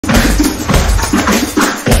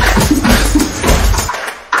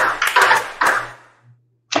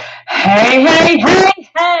Hey, hey, hey,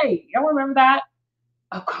 hey. Y'all remember that?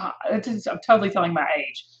 Oh, God. I'm totally telling my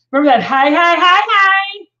age. Remember that? Hey, hey, hey,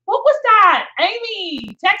 hey. What was that?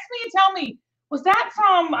 Amy, text me and tell me. Was that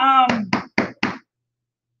from,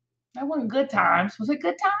 that wasn't Good Times. Was it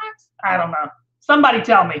Good Times? I don't know. Somebody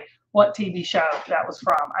tell me what TV show that was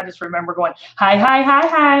from. I just remember going, hi, hi, hi,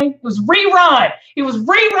 hi. It was Rerun. It was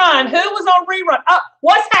Rerun. Who was on Rerun?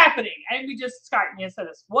 What's happening? Amy just Skyped me and said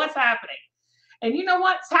this. What's happening? And you know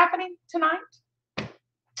what's happening tonight?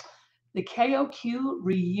 The KOQ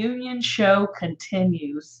reunion show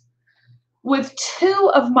continues with two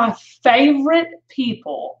of my favorite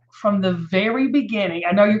people from the very beginning.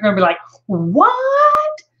 I know you're going to be like,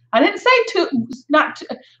 what? I didn't say two, not two.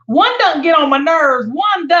 One doesn't get on my nerves,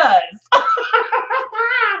 one does.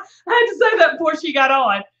 I had to say that before she got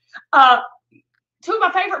on. Two of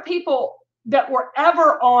my favorite people that were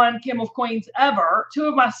ever on Kim of Queens ever, two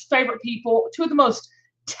of my favorite people, two of the most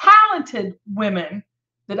talented women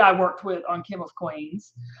that I worked with on Kim of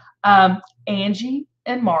Queens, Angie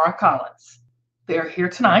and Marah Collins. They're here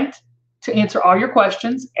tonight to answer all your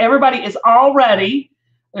questions. Everybody is all ready.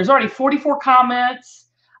 There's already 44 comments.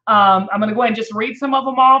 I'm going to go ahead and just read some of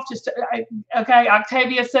them off. Okay,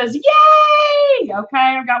 Octavia says, yay!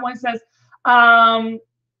 Okay, I've got one that says,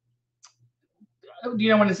 do you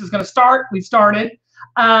know when this is going to start? We started.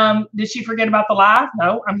 Did she forget about the live?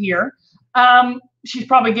 No, I'm here. She's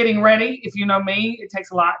probably getting ready. If you know me, it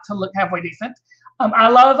takes a lot to look halfway decent. I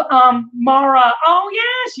love Marah. Oh,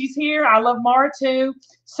 yeah, she's here. I love Marah, too.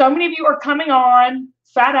 So many of you are coming on.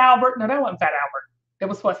 Fat Albert. No, that wasn't Fat Albert. That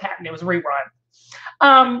was what's happening. It was a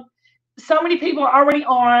rerun. So many people are already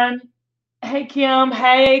on. Hey, Kim.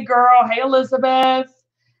 Hey, girl. Hey, Elizabeth.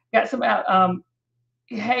 Got some,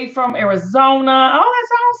 hey, from Arizona. Oh,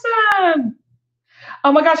 that's awesome.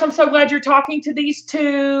 Oh my gosh, I'm so glad you're talking to these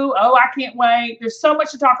two. Oh, I can't wait. There's so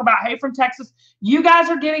much to talk about. Hey, from Texas. You guys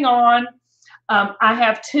are getting on. I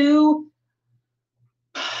have two,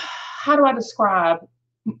 how do I describe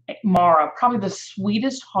Marah? Probably the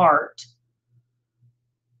sweetest heart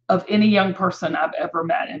of any young person I've ever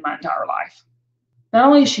met in my entire life. Not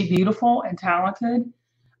only is she beautiful and talented,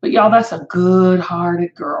 but y'all, that's a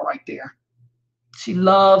good-hearted girl right there. She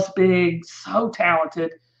loves big, so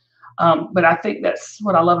talented. But I think that's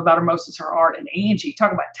what I love about her most is her art. And Angie,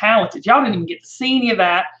 talk about talented. Y'all didn't even get to see any of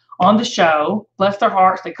that on the show. Bless their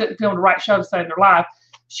hearts. They couldn't film the right show to save their life.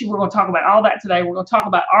 We're going to talk about all that today. We're going to talk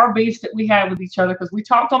about our beefs that we had with each other because we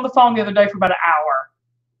talked on the phone the other day for about an hour.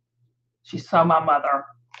 She's so my mother.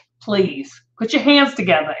 Please put your hands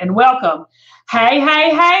together and welcome. Hey,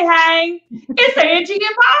 hey, hey, hey. It's Angie and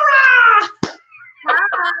Marah.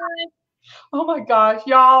 Hi. Oh my gosh,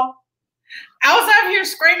 y'all. I was over here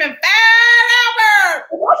screaming, Fat Albert!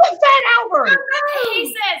 It wasn't Fat Albert. He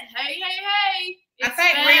says, hey, hey, hey. I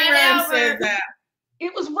think Rerun said that.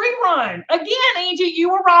 It was Rerun. Again, Angie,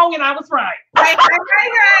 you were wrong and I was right. Hey, hey,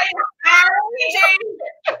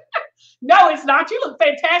 hey. No, it's not. You look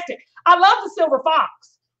fantastic. I love the silver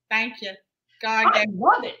fox. Thank you. I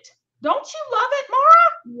love it. Don't you love it,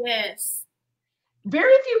 Marah? Yes.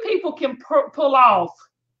 Very few people can pull off.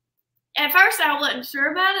 At first, I wasn't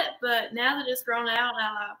sure about it, but now that it's grown out,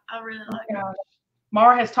 I really like it.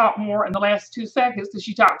 Marah has talked more in the last 2 seconds than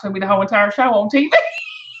she talked to me the whole entire show on TV.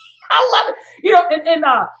 I love it. You know, and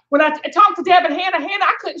when I talked to Deb and Hannah,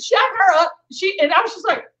 I couldn't shut her up. And I was just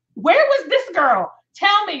like, where was this girl?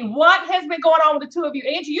 Tell me what has been going on with the two of you.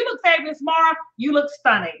 Angie, you look fabulous. Marah, you look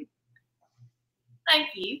stunning. Thank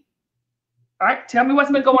you. All right, tell me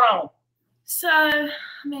what's been going on. So, I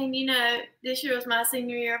mean, you know, this year was my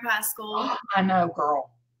senior year of high school. Oh, I know,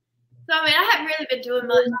 girl. So, I mean, I haven't really been doing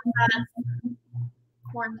much besides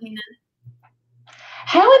quarantining.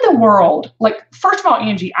 How in the world, like, first of all,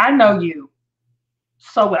 Angie, I know you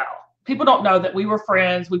so well. People don't know that we were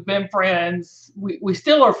friends. We've been friends. We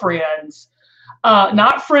still are friends.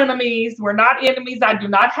 Not frenemies. We're not enemies. I do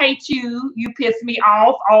not hate you. You piss me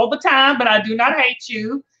off all the time, but I do not hate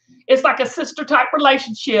you. It's like a sister type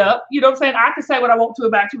relationship. You know what I'm saying? I can say what I want to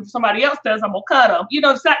about you. If somebody else does, I'm going to cut them. You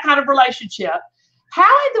know, it's that kind of relationship. How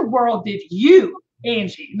in the world did you,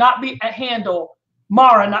 Angie, not handle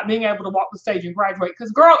Marah not being able to walk the stage and graduate?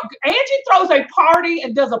 Because, girl, Angie throws a party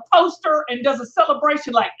and does a poster and does a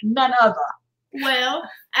celebration like none other. Well,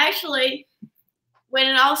 actually, when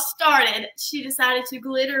it all started, she decided to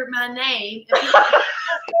glitter my name. She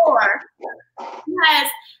has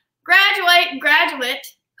graduate,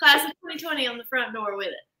 class of 2020 on the front door with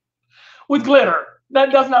it. With glitter.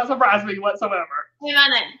 That does not surprise me whatsoever. With my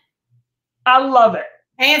name. I love it.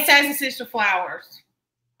 And Sassy Sister Flowers.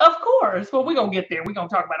 Of course. Well, we're going to get there. We're going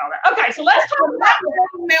to talk about all that. Okay, so let's talk about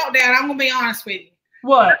meltdown. I'm going to be honest with you.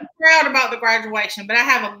 What? I'm proud about the graduation, but I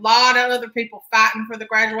have a lot of other people fighting for the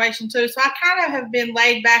graduation too. So I kind of have been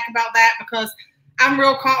laid back about that because I'm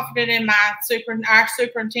real confident in our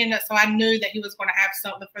superintendent. So I knew that he was going to have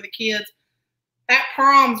something for the kids. That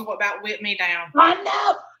prom's what about whipped me down. I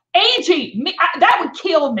know. Angie, that would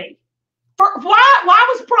kill me. Why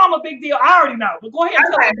was prom a big deal? I already know, but go ahead.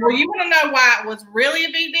 Okay, well, you want to know why it was really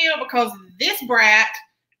a big deal? Because this brat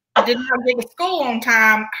did not get to school on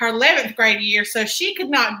time her 11th grade year, so she could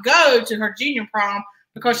not go to her junior prom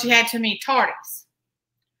because she had too many tardies.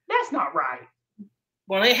 That's not right.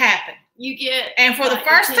 Well, it happened. And for the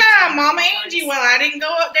first time, Mama Angie, well, I didn't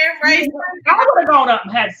go up there and raise I would have gone up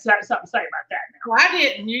and had something to say about that now. Well, I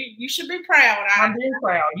didn't. You should be proud. I'm being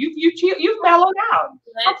proud. You've mellowed out.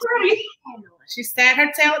 I'm pretty. She sat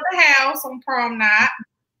her tail at the house on prom night.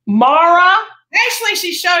 Mara. Actually,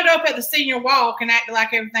 she showed up at the senior walk and acted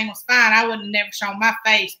like everything was fine. I would have never shown my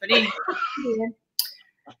face, but anyway.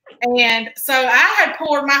 And so I had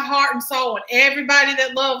poured my heart and soul, and everybody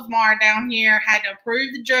that loves Mara down here had to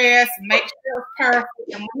approve the dress and make sure it was perfect.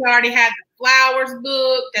 And we already had the flowers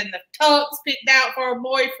booked and the tux picked out for her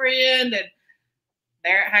boyfriend, and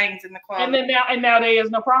there it hangs in the closet. And now there is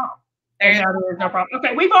no problem. There is no problem.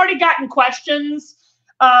 Okay, we've already gotten questions.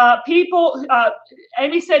 People,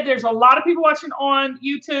 Amy said there's a lot of people watching on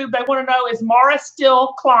YouTube. They want to know, is Mara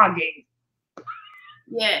still clogging?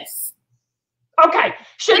 Yes. Okay,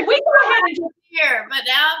 should we go ahead and here? But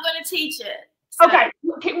now I'm going to teach it. So. Okay,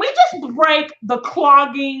 can we just break the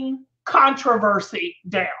clogging controversy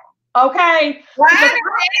down? Okay. Why does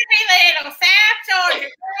every little South Georgia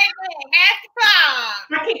have to clog?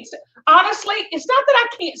 I can't. Honestly, it's not that I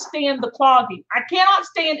can't stand the clogging. I cannot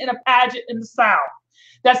stand in a pageant in the South.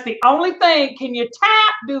 That's the only thing. Can you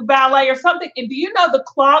tap, do ballet or something? And do you know the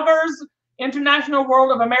Cloggers International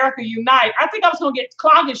World of America Unite? I think I was going to get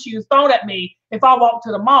clogging shoes thrown at me if I walked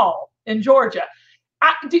to the mall in Georgia.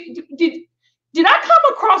 Did I come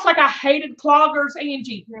across like I hated cloggers,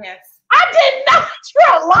 Angie? Yes. I did not.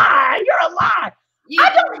 You're a lie. You're a lie. I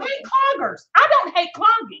don't hate cloggers. I don't hate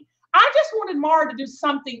clogging. I just wanted Mara to do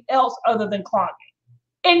something else other than clogging.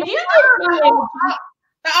 And you did too.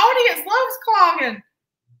 The audience loves clogging.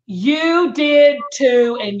 You did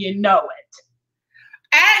too, and you know it.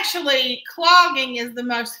 Actually, clogging is the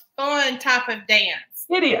most fun type of dance.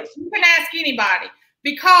 It is. You can ask anybody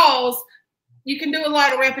because you can do a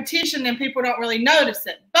lot of repetition and people don't really notice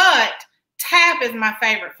it. But tap is my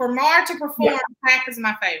favorite. For Mara to perform, tap is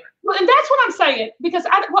my favorite. Well, and that's what I'm saying, because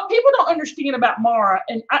what people don't understand about Mara,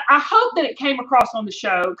 and I hope that it came across on the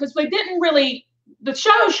show, because they didn't really, the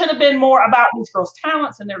show should have been more about these girls'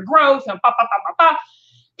 talents and their growth and pa, pa, pa, pa, pa.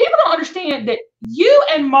 People don't understand that you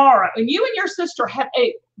and Mara and you and your sister have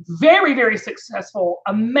a very, very successful,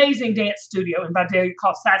 amazing dance studio in Vidalia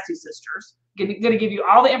called Sassy Sisters. Going to give you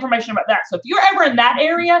all the information about that. So if you're ever in that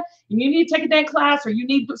area and you need to take a dance class or you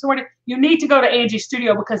need somewhere, you need to go to Angie's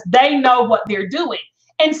studio because they know what they're doing.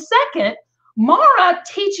 And second, Mara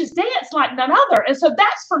teaches dance like none other. And so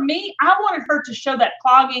that's, for me, I wanted her to show that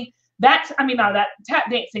clogging, that tap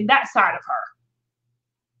dancing, that side of her.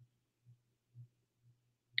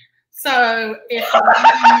 So if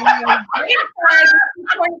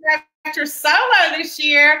your solo this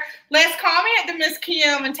year, let's comment to Miss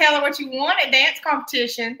Kim and tell her what you want at dance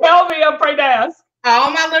competition. Tell me, I'm afraid to ask. All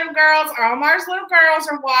my little girls, all Mara's little girls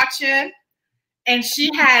are watching. And she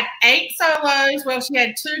had 8 solos. Well, she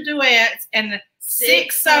had 2 duets and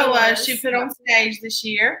 6 solos she put on stage this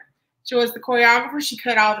year. She was the choreographer. She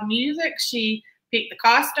cut all the music. She picked the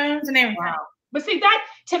costumes and everything. Wow. But see, that,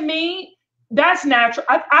 to me, that's natural.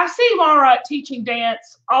 I see Mara teaching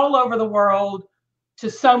dance all over the world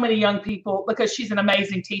to so many young people because she's an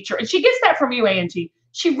amazing teacher. And she gets that from you, Angie.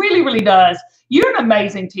 She really, really does. You're an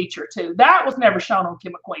amazing teacher, too. That was never shown on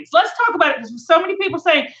Kim of Queens. Let's talk about it because so many people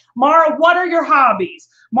saying, Mara, what are your hobbies?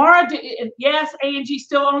 Mara, yes, Angie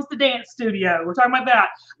still owns the dance studio. We're talking about that.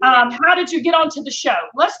 How did you get onto the show?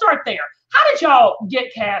 Let's start there. How did y'all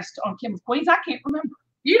get cast on Kim of Queens? I can't remember.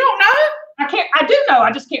 You don't know? I do know.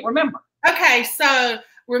 I just can't remember. Okay, so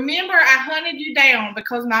remember I hunted you down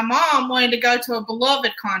because my mom wanted to go to a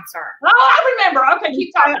Beloved concert. Oh, I remember. Okay,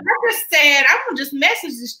 keep talking. I just said, I'm going to just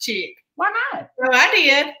message this chick. Why not? So I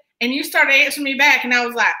did, and you started answering me back, and I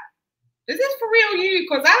was like, is this for real you?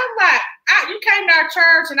 Because I'm like, you came to our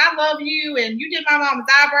church, and I love you, and you did my mom's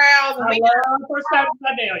eyebrows. And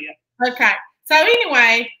okay, so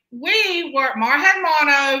anyway, Mara had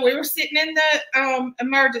mono. We were sitting in the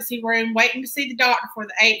emergency room waiting to see the doctor for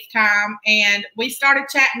the 8th time. And we started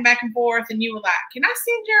chatting back and forth. And you were like, can I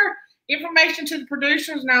send your information to the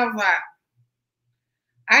producers? And I was like,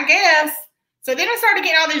 I guess. So then I started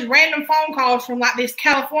getting all these random phone calls from like these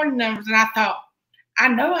California numbers, and I thought, I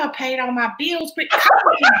know I paid all my bills, but so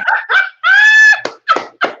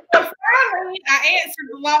finally I answered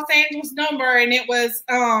the Los Angeles number, and it was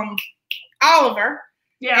Oliver.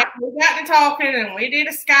 Yeah. And we got to talking, and we did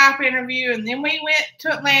a Skype interview, and then we went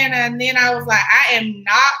to Atlanta, and then I was like, I am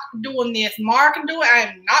not doing this. Mara can do it. I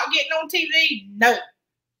am not getting on TV. No.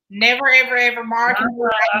 Never, ever, ever. Mara can do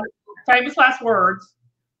it. Famous last words.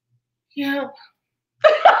 Yep.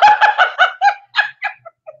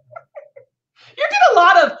 You did a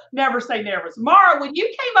lot of never say nevers. Mara, when you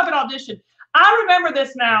came up and auditioned, I remember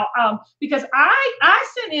this now because I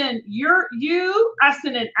sent in I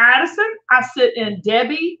sent in Addison, I sent in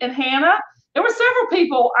Debbie and Hannah. There were several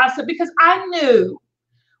people I said, because I knew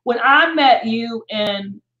when I met you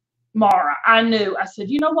and Mara, I said,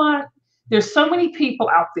 you know what? There's so many people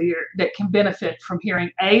out there that can benefit from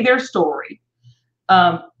hearing their story.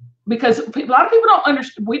 Because a lot of people don't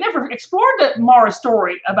understand. We never explored Mara's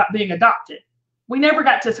story about being adopted. We never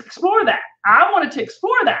got to explore that. I wanted to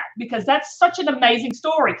explore that because that's such an amazing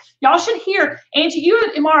story. Y'all should hear, Angie, you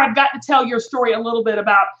and Mara have got to tell your story a little bit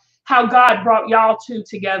about how God brought y'all two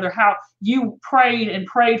together, how you prayed and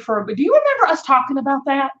prayed for. But do you remember us talking about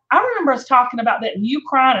that? I remember us talking about that, and you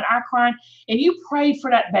crying and I crying, and you prayed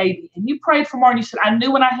for that baby, and you prayed for Mara, and you said, I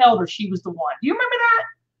knew when I held her, she was the one. Do you remember that?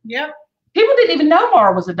 Yep. People didn't even know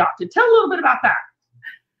Mara was adopted. Tell a little bit about that.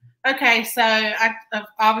 Okay, so I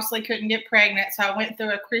obviously couldn't get pregnant, so I went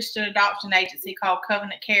through a Christian adoption agency called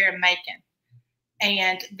Covenant Care in Macon,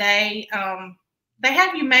 and they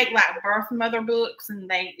have you make like birth mother books, and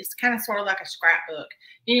it's kind of sort of like a scrapbook.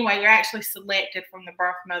 Anyway, you're actually selected from the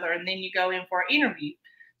birth mother, and then you go in for an interview.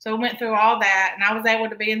 So we went through all that, and I was able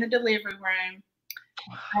to be in the delivery room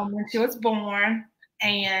when she was born,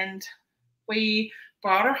 and we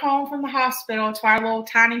brought her home from the hospital to our little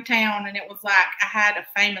tiny town, and it was like I had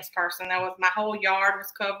a famous person. My whole yard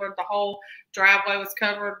was covered, the whole driveway was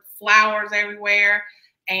covered, flowers everywhere,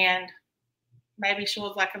 and maybe she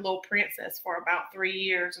was like a little princess for about 3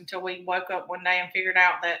 years until we woke up one day and figured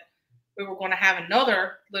out that we were going to have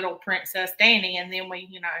another little princess, Danny, and then we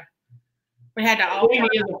had to all. Danny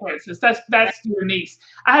is a princess. That's your niece.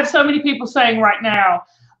 I have so many people saying right now,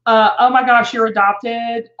 oh my gosh, you're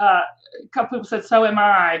adopted. A couple people said, so am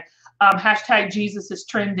I. Hashtag Jesus is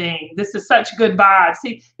trending. This is such good vibes.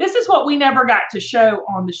 See, this is what we never got to show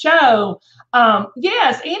on the show.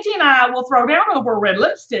 Yes, Angie and I will throw down over red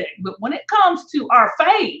lipstick, but when it comes to our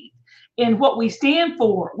faith and what we stand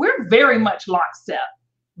for, we're very much lockstep.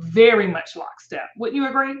 Very much lockstep. Wouldn't you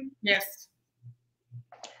agree? Yes.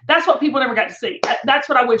 That's what people never got to see. That's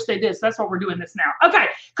what I wish they did. So that's why we're doing this now. Okay,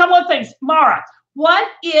 couple of things. Mara,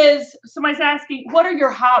 somebody's asking, what are your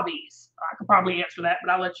hobbies? I could probably answer that,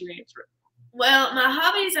 but I'll let you answer it. Well, my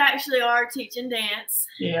hobbies actually are teaching dance.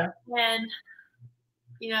 Yeah. And,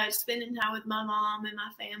 spending time with my mom and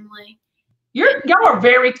my family. Y'all are a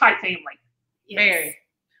very tight family. Yes. Very.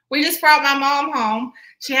 We just brought my mom home.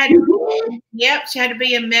 She had to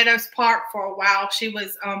be in Meadows Park for a while. She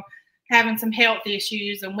was having some health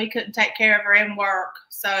issues, and we couldn't take care of her and work.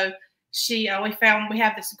 So we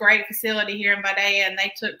have this great facility here in Vidalia, and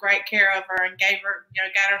they took great care of her and gave her,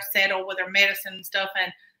 got her settled with her medicine and stuff.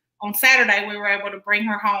 And on Saturday, we were able to bring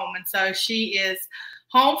her home. And so she is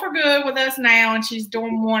home for good with us now, and she's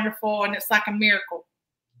doing wonderful, and it's like a miracle.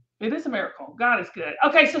 It is a miracle. God is good.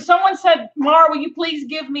 Okay, so someone said, Mara, will you please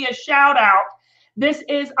give me a shout out? This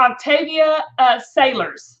is Octavia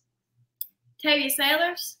Sailors. Octavia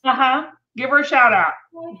Sailors? Uh-huh. Give her a shout out.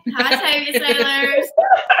 Hi, Octavia Sailors.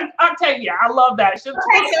 Octavia, I love that. Okay, so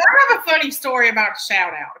I have a funny story about a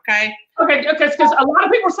shout out, okay? Okay, because a lot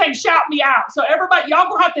of people are saying shout me out. So everybody, y'all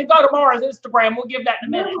gonna have to go to Mara's Instagram. We'll give that in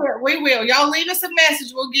a minute. We will. Y'all leave us a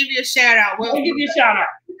message. We'll give you a shout out. We'll give you a shout out.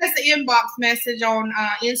 That's the inbox message on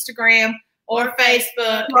Instagram or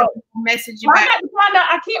Facebook. Message you I back. got to find out.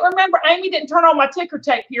 I can't remember. Amy didn't turn on my ticker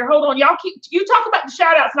tape here. Hold on. You talk about the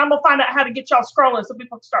shout outs, and I'm going to find out how to get y'all scrolling so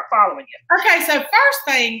people can start following you. Okay, so first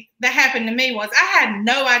thing that happened to me was I had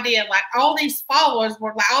no idea. Like, all these followers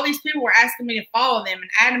were like, all these people were asking me to follow them and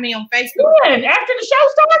adding me on Facebook. When? After the show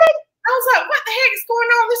started? I was like, what the heck is going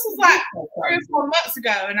on? This was like 3 or 4 months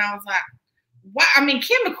ago. And I was like, what? I mean,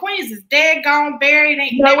 Kim McQueen's is dead, gone, buried.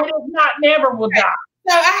 It is not. Never will die.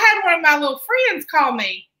 So I had one of my little friends call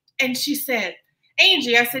me, and she said,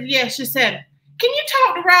 Angie, I said, yes. She said, can you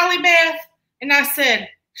talk to Riley Beth? And I said,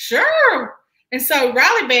 sure. And so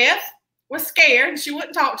Riley Beth was scared, and she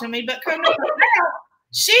wouldn't talk to me, but come to find out,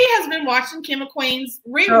 she has been watching Kim McQueen's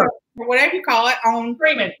rerun, or whatever you call it, on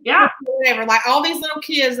streaming. Yeah. Whatever. Like all these little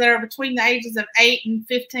kids that are between the ages of 8 and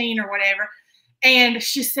 15 or whatever. And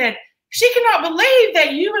she said, she cannot believe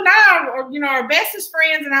that you and I are bestest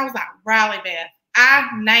friends. And I was like, Riley Beth, I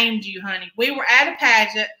named you, honey. We were at a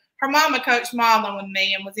pageant. Her mama coached modeling with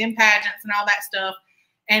me and was in pageants and all that stuff.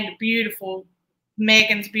 And beautiful.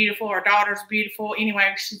 Megan's beautiful. Her daughter's beautiful.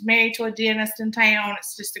 Anyway, she's married to a dentist in town.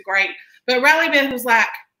 It's just a great. But Riley Beth was like,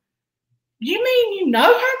 you mean you know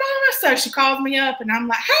her mama? So she calls me up and I'm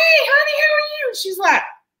like, hey, honey, how are you? She's like,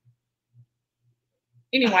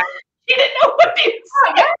 anyway. She didn't know what to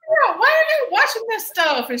say. Why are you watching this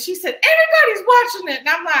stuff? And she said, everybody's watching it. And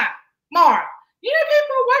I'm like, Mark, you know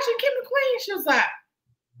people are watching Kim and Queen? She was like,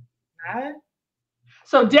 no.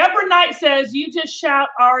 So Deborah Knight says, you just shout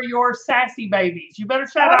are your sassy babies. You better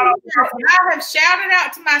shout out. I have shouted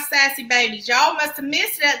out to my sassy babies. Y'all must have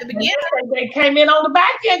missed it at the beginning. They came in on the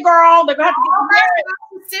back end, girl. They're going to have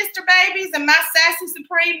to get sister babies and my sassy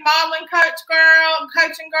supreme modeling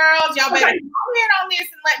coaching girls. Y'all better come in on this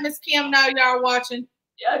and let Miss Kim know y'all are watching.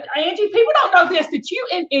 Angie, people don't know this, that you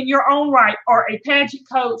in your own right are a pageant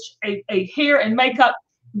coach, a hair and makeup.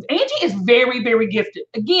 Angie is very, very gifted.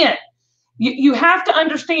 Again, you have to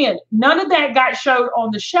understand, none of that got showed on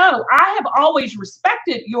the show. I have always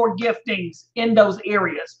respected your giftings in those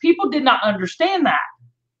areas. People did not understand that.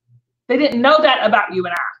 They didn't know that about you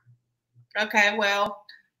and I. Okay, well,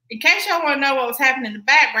 in case y'all want to know what was happening in the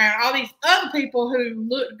background, all these other people who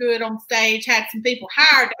looked good on stage had some people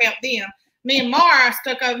hired to help them. Me and Mara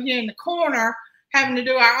stuck over here in the corner having to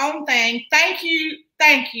do our own thing. Thank you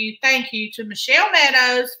to Michelle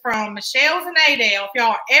Meadows from Michelle's and Adele. If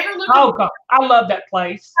y'all are ever looking God, I love that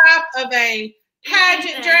place. Of a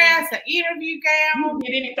pageant dress, an interview gown, get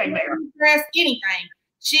anything there. Dress, anything.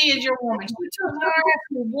 She is your woman. She took her,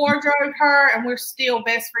 we wardrobe her, and we're still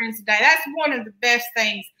best friends today. That's one of the best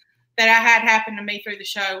things that I had happen to me through the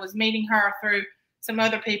show was meeting her through some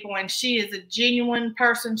other people, and she is a genuine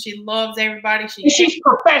person. She loves everybody. She's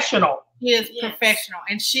professional. She is professional,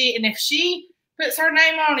 and if she puts her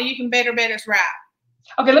name on it, you can better bet it's right.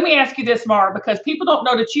 Okay, let me ask you this, Mara, because people don't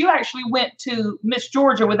know that you actually went to Miss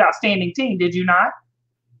Georgia with Outstanding Teen, did you not?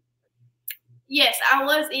 Yes, I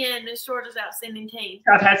was in Miss Georgia's Outstanding Teen.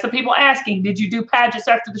 I've had some people asking, did you do pageants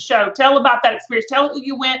after the show? Tell about that experience. Tell who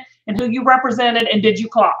you went and who you represented, and did you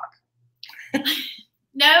clog?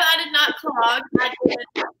 No, I did not clog. I did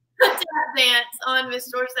tap dance on Miss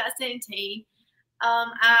Georgia's Outstanding Teen.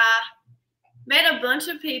 I met a bunch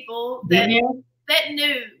of people that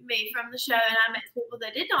knew me from the show, and I met people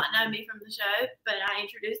that did not know me from the show, but I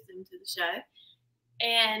introduced them to the show.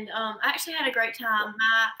 And I actually had a great time.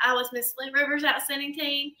 I was Miss Flint Rivers Outstanding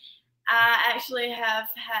Teen. I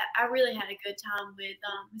really had a good time with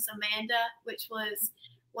Miss Amanda, which was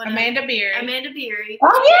Amanda Beery. Amanda Beery.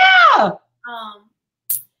 Oh yeah.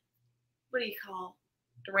 What do you call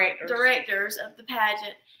directors of the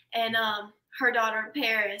pageant, and her daughter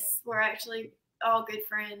Paris were actually all good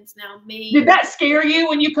friends now. Me. Did that scare you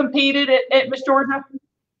when you competed at Miss Georgia?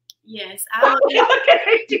 Yes.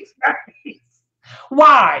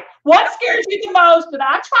 Why? What scared you the most? And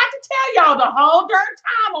I tried to tell y'all the whole darn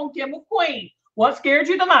time on Kim with Queen. What scared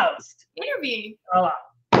you the most? Interview.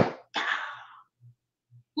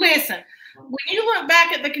 Listen, when you look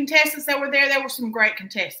back at the contestants that were there were some great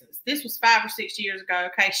contestants. This was 5 or 6 years ago.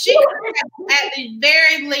 Okay, she at the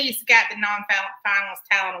very least got the non-finalist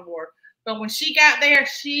talent award. But when she got there,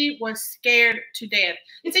 she was scared to death.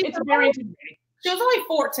 It's very intimidating. She was only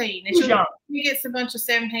 14, and she gets a bunch of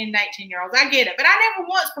 17 and 18-year-olds. I get it, but I never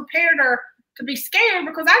once prepared her to be scared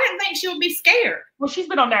because I didn't think she would be scared. Well, she's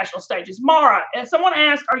been on national stages. Mara, if someone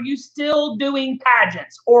asked, are you still doing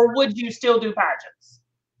pageants, or would you still do pageants?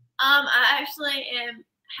 I actually am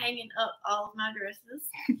hanging up all of my dresses,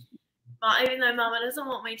 even though Mama doesn't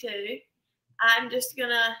want me to. I'm just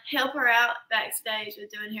gonna help her out backstage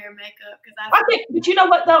with doing hair and makeup but you know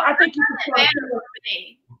what though? I think you can.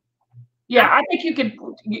 Yeah, I think you can.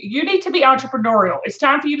 You need to be entrepreneurial. It's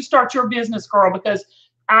time for you to start your business, girl, because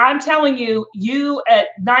I'm telling you, you at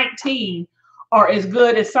 19 are as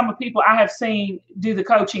good as some of the people I have seen do the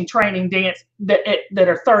coaching, training, dance that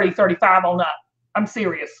are 30, 35 on up. I'm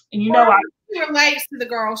serious. And you know, she relates to the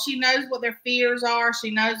girl. She knows what their fears are.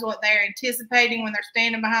 She knows what they're anticipating when they're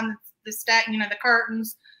standing behind the stack, the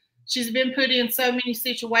curtains. She's been put in so many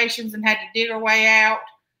situations and had to dig her way out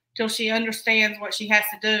till she understands what she has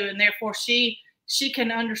to do, and therefore she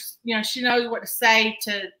can she knows what to say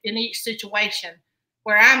in each situation.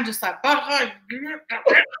 Where I'm just like, I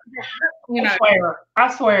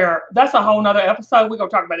swear, that's a whole nother episode. We're gonna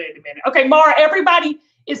talk about it in a minute. Okay, Mara, everybody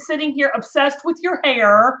is sitting here obsessed with your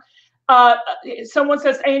hair. Someone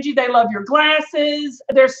says, Angie, they love your glasses.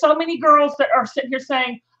 There's so many girls that are sitting here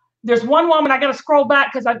saying, there's one woman, I got to scroll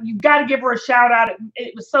back because you've got to give her a shout out.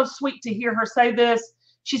 It was so sweet to hear her say this.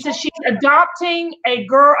 She says she's adopting a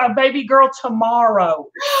baby girl tomorrow.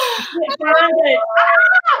 Can't find it.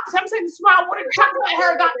 I'm saying this is why I wanted to talk about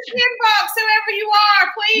her adoption. Inbox, whoever you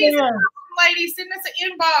are, please, ladies, send us an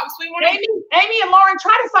inbox. We want Amy and Lauren,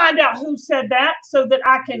 try to find out who said that so that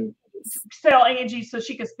I can tell Angie so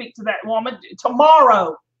she can speak to that woman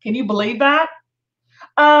tomorrow. Can you believe that?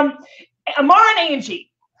 Amara and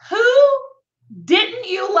Angie, who didn't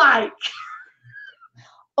you like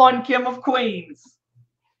on King of Queens?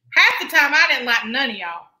 Half the time, I didn't like none of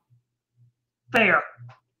y'all. Fair.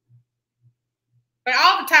 But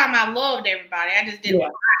all the time, I loved everybody. I just didn't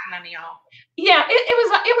like none of y'all. Yeah,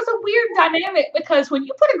 it was a weird dynamic because when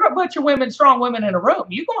you put a bunch of women, strong women in a room,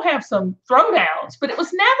 you're going to have some throwdowns. But it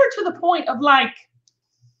was never to the point of like,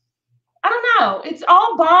 I don't know. It's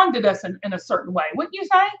all bonded us in a certain way. Wouldn't you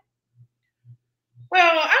say?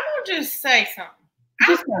 Well, I'm going to just say something.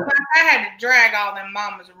 I had to drag all them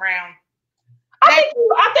mamas around. I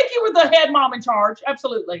think you were the head mom in charge.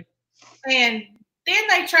 Absolutely. And then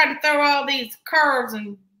they tried to throw all these curves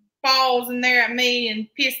and balls in there at me and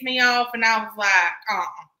piss me off. And I was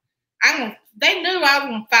like, they knew I was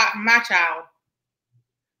going to fight for my child.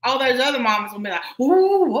 All those other mamas will be like,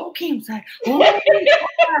 ooh, what would Kim say? Ooh, I don't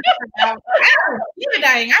give a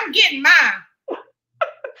dang. I'm getting mine.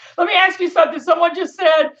 Let me ask you something. Someone just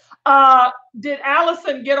said, did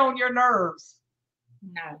Allison get on your nerves?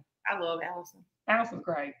 No, I love Allison. Allison's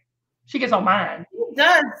great. She gets on mine. She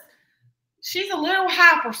does. She's a little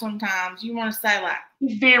hyper sometimes. You want to say like.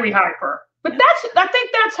 She's very hyper. But I think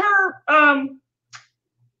that's her,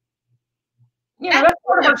 that's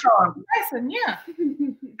part of her charm. Listen, yeah.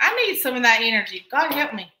 I need some of that energy. God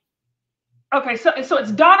help me. Okay, so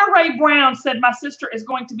it's Donna Ray Brown said, my sister is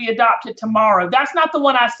going to be adopted tomorrow. That's not the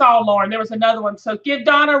one I saw, Lauren. There was another one. So give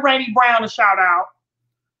Donna Ray Brown a shout out.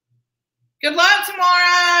 Good luck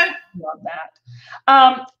tomorrow. Love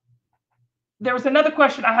that. There was another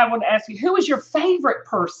question I wanted to ask you. Who is your favorite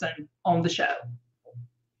person on the show?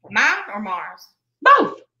 Mine or Mars?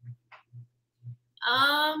 Both.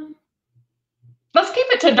 Let's keep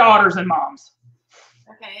it to daughters and moms.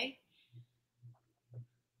 Okay.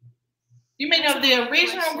 You mean of the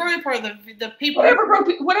original group or the people?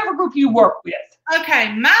 Whatever group you work with.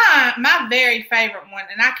 Okay, my very favorite one,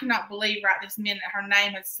 and I cannot believe right this minute her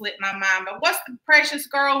name has slipped my mind. But what's the precious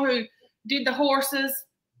girl who did the horses?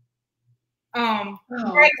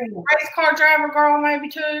 Race car driver girl, maybe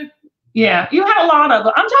too. Yeah, you had a lot of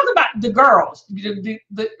them. I'm talking about the girls,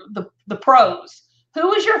 the pros.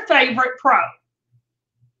 Who is your favorite pro?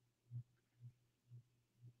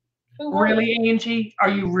 Really, Angie? Are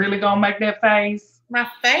you really gonna make that face? My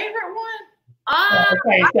favorite one?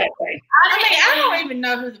 Okay, exactly. I don't even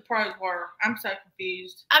know who the pros were. I'm so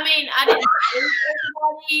confused. I mean, I didn't hate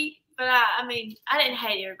everybody, but I didn't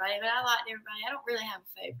hate everybody, but I liked everybody. I don't really have a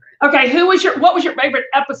favorite. Okay, what was your favorite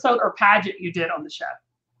episode or pageant you did on the show?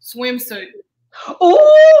 Swimsuit.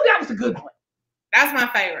 Oh, that was a good one. That's my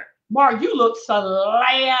favorite. Mar, you look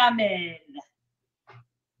slamming.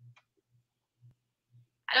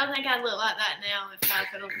 I don't think I'd look like that now if I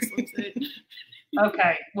put on the swimsuit.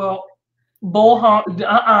 Okay, well, bull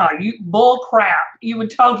crap. You would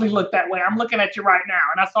totally look that way. I'm looking at you right now,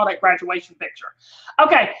 and I saw that graduation picture.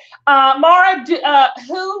 Okay, Mara,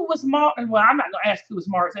 who was Mara? Well, I'm not going to ask who was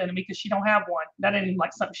Mara's enemy because she don't have one. That ain't even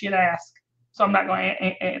like something she'd ask, so I'm not going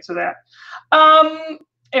to answer that.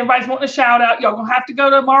 Everybody's wanting a shout out. Y'all gonna have to go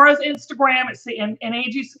to Mara's Instagram and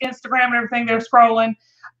Angie's Instagram and everything. They're scrolling.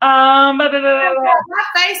 My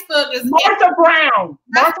Facebook is Martha Brown.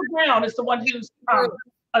 Martha Brown is the one who's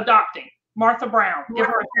adopting. Martha Brown. Give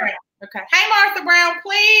her a shout. Okay. Hey, Martha Brown,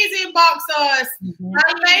 please inbox us. My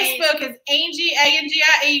Facebook is Angie,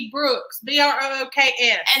 Angie Brooks, Brooks.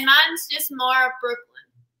 And mine's just Mara Brooklyn.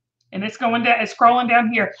 And it's going down. It's scrolling down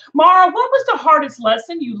here. Mara, what was the hardest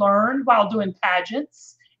lesson you learned while doing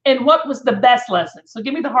pageants? And what was the best lesson? So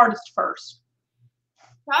give me the hardest first.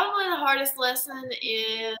 Probably the hardest lesson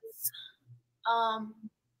is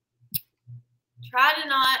try to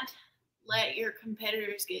not let your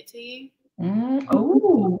competitors get to you.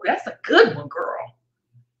 Oh, that's a good one, girl.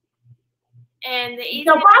 And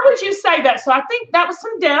now, why would you say that? So I think that was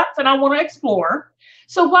some depth, and I want to explore.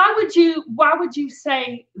 So why would you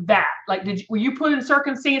say that? Like, were you put in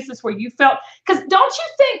circumstances where you felt? Because don't you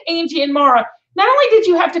think, Angie and Mara, not only did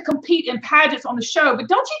you have to compete in pageants on the show, but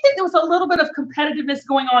don't you think there was a little bit of competitiveness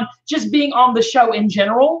going on just being on the show in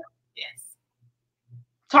general? Yes.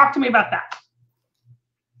 Talk to me about that.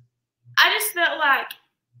 I just felt like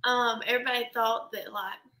everybody thought that,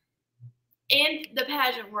 like, in the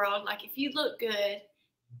pageant world, like, if you look good,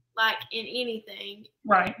 like in anything.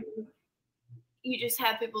 Right. You just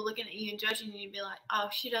have people looking at you and judging you and be like, oh,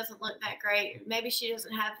 she doesn't look that great. Or maybe she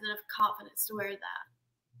doesn't have enough confidence to wear that.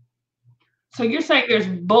 So you're saying there's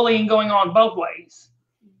bullying going on both ways.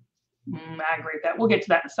 I agree with that. We'll get to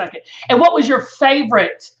that in a second. And what was your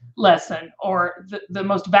favorite lesson or the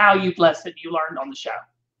most valued lesson you learned on the show?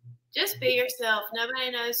 Just be yourself.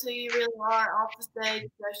 Nobody knows who you really are off the stage.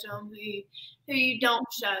 Go show them who you don't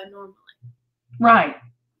show normally. Right.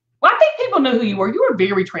 Well, I think people knew who you were. You were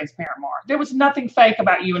very transparent, Mark. There was nothing fake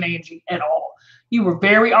about you and Angie at all. You were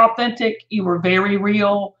very authentic. You were very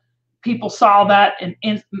real. People saw that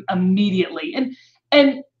and immediately.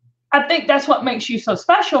 And I think that's what makes you so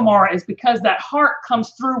special, Marah, is because that heart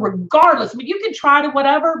comes through regardless. I mean, you can try to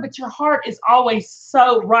whatever, but your heart is always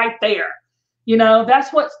so right there. You know,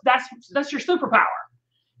 that's your superpower.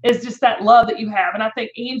 It's just that love that you have. And I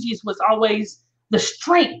think Angie's was always the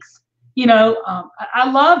strength. You know, I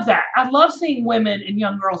love that. I love seeing women and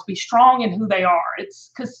young girls be strong in who they are.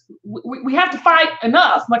 It's because we have to fight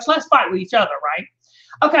enough, much less fight with each other, right?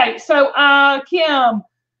 Okay, so Kim,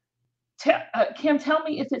 tell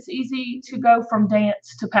me if it's easy to go from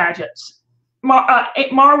dance to pageants. Marah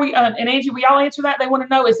and Angie, we all answer that. They want to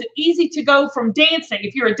know, is it easy to go from dancing,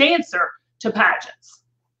 if you're a dancer, to pageants?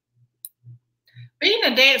 Being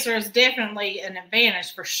a dancer is definitely an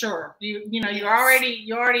advantage for sure. You're already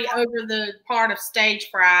over the part of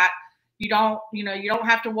stage fright. You don't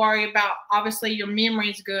have to worry about, obviously your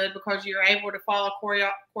memory's good because you're able to follow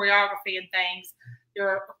choreography and things.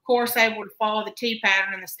 You're of course able to follow the T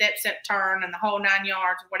pattern and the step turn and the whole 9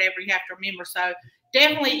 yards or whatever you have to remember. So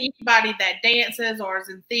definitely anybody that dances or is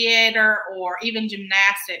in theater or even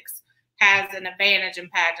gymnastics has an advantage in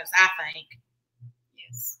pageants, I think.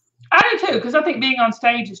 Yes. I do too, because I think being on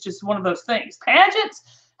stage is just one of those things.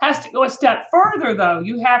 Pageants has to go a step further, though.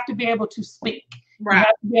 You have to be able to speak. Right. You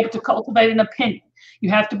have to be able to cultivate an opinion. You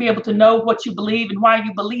have to be able to know what you believe and why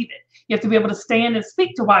you believe it. You have to be able to stand and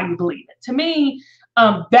speak to why you believe it. To me,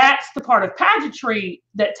 that's the part of pageantry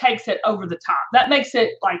that takes it over the top. That makes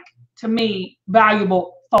it, like, to me,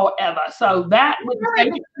 valuable forever. So that would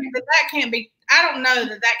that can't be. I don't know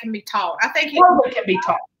that can be taught. I think it totally can be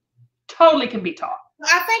taught. Totally can be taught.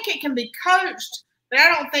 I think it can be coached, but I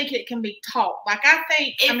don't think it can be taught. Like I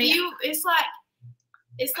think, it's like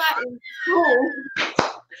in school.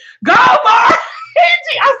 Go, Marah!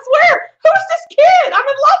 Angie, I swear, who's this kid? I'm in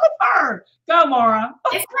love with her. Go, Marah.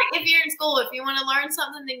 It's like if you're in school, if you want to learn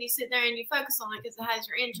something, then you sit there and you focus on it because it has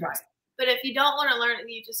your interest. Right. But if you don't want to learn it,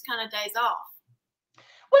 you just kind of daze off.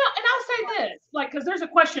 Well, and I'll say this, like, because there's a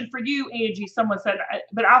question for you, Angie. Someone said,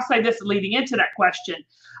 but I'll say this leading into that question.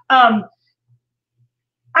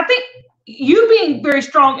 I think you being very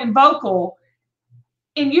strong and vocal,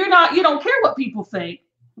 and you don't care what people think,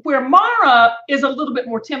 where Marah is a little bit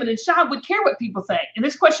more timid and shy, would care what people think. And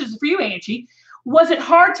this question is for you, Angie. Was it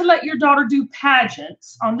hard to let your daughter do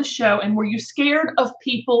pageants on the show, and were you scared of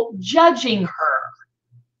people judging her?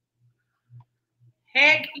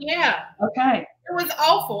 Heck yeah. Okay. It was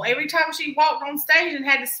awful. Every time she walked on stage and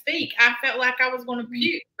had to speak, I felt like I was going to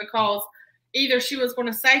puke because either she was going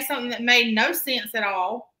to say something that made no sense at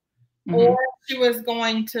all, or she was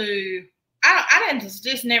going to. I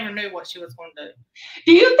just never knew what she was going to do.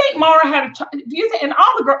 Do you think Marah had do you think, and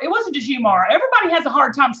all the girls, it wasn't just you, Marah, everybody has a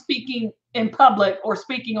hard time speaking in public or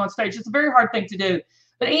speaking on stage. It's a very hard thing to do.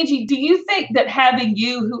 But Angie, do you think that having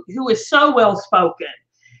you who is so well spoken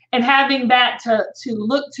and having that to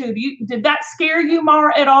look to, did that scare you,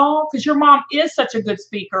 Marah, at all? Because your mom is such a good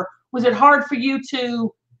speaker. Was it hard for you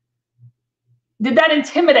did that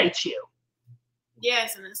intimidate you?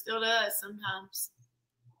 Yes, and it still does sometimes.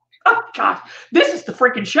 Oh, gosh, this is the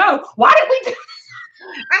freaking show. Why did we do this?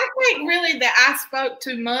 I think really that I spoke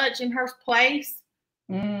too much in her place.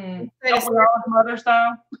 Don't we all as mothers,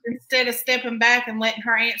 though? Instead of stepping back and letting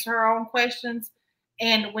her answer her own questions.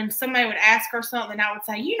 And when somebody would ask her something, I would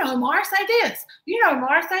say, Marah, say this.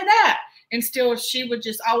 Marah, say that. And still, she would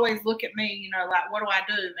just always look at me, like, what do I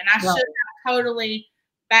do? And I should have totally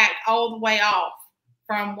backed all the way off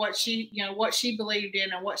from what she believed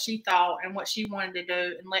in and what she thought and what she wanted to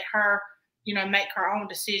do, and let her, make her own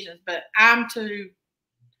decisions. But I'm too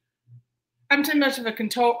much of a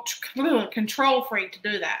control freak to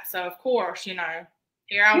do that. So of course, here I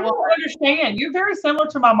was. I understand. You're very similar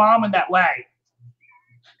to my mom in that way.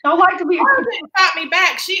 I like to be. She didn't fight me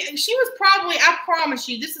back. She was probably. I promise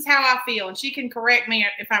you, this is how I feel, and she can correct me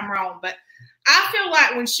if I'm wrong. But I feel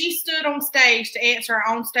like when she stood on stage to answer her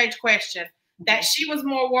own stage question, that she was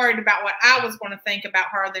more worried about what I was going to think about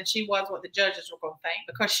her than she was what the judges were going to think,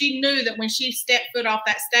 because she knew that when she stepped foot off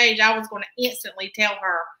that stage, I was going to instantly tell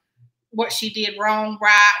her what she did wrong,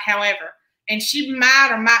 right, however. And she might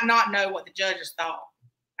or might not know what the judges thought.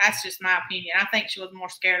 That's just my opinion. I think she was more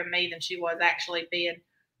scared of me than she was actually being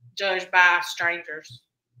judged by strangers.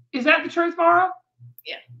 Is that the truth, Marah?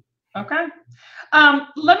 Yeah. Okay.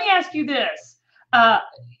 Let me ask you this.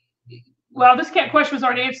 Well, this question was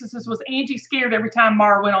already answered. This was Angie scared every time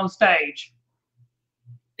Marah went on stage?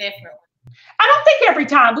 Definitely. I don't think every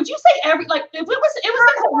time. Would you say every, like, if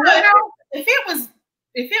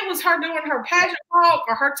it was her doing her pageant walk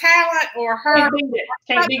or her talent or her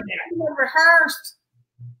can't beat it. Rehearsed,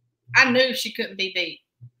 I knew she couldn't be beat.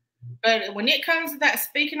 But when it comes to that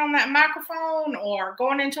speaking on that microphone or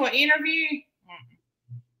going into an interview,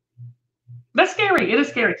 that's scary. It is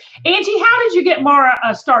scary. Angie, how did you get Marah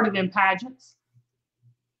started in pageants?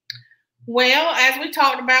 Well, as we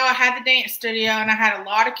talked about, I had the dance studio and I had a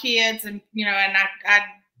lot of kids, and and I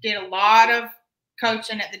did a lot of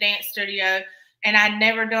coaching at the dance studio, and I'd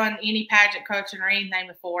never done any pageant coaching or anything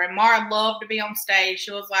before. And Marah loved to be on stage.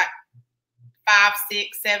 She was like 5,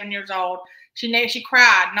 6, 7 years old. She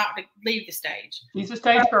cried not to leave the stage. She's a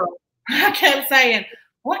stage girl. I kept saying,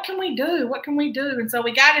 what can we do? What can we do? And so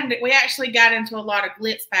we actually got into a lot of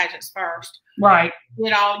glitz pageants first. Right.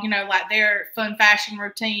 Did all, like their fun fashion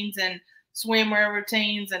routines and swimwear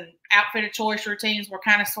routines and outfit of choice routines were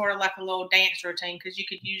kind of sort of like a little dance routine because you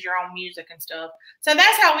could use your own music and stuff. So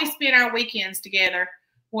that's how we spent our weekends together.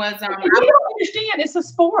 Was you don't understand? It's a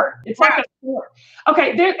sport. It's right. Like a sport.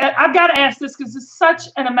 Okay, I've got to ask this because it's such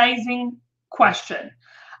an amazing question,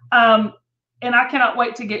 and I cannot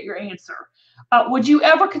wait to get your answer. Would you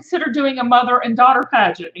ever consider doing a mother and daughter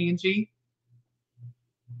pageant, Angie?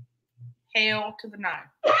 Hell to the no.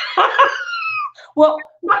 Well,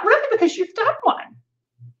 not really, because you've done one.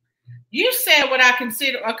 You said what I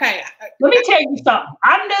consider. Okay. Let me tell you something.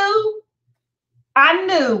 I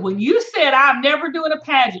knew when you said I'm never doing a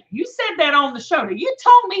pageant. You said that on the show. Now, you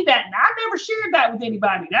told me that, and I never shared that with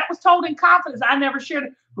anybody. That was told in confidence. I never shared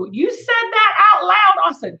it. But you said that out loud.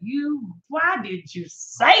 I said, why did you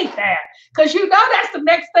say that? Because that's the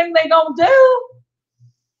next thing they're going to do.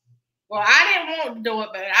 Well, I didn't want to do it,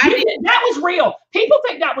 but I did. That was real. People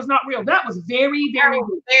think that was not real. That was very, very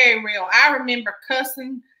real. Very real. I remember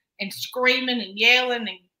cussing and screaming and yelling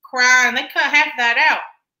and crying. They cut half that out.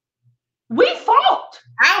 We fought.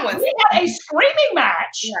 We had a screaming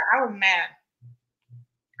match. Yeah, I was mad.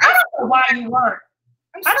 I don't know why you weren't.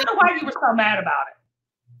 I don't know why you were so mad about it.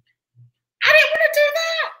 I didn't want to do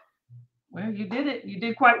that. Well, you did it. You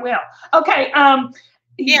did quite well. Okay.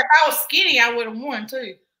 Yeah, if I was skinny, I would have won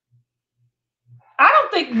too. I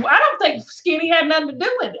don't think skinny had nothing to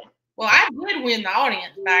do with it. Well, I did win the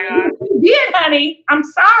audience, by God. You did, honey. I'm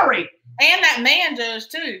sorry. And that man judge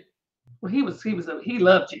too. Well, he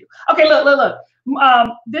loved you. Okay, look.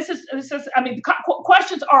 This is. I mean, the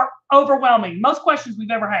questions are overwhelming. Most questions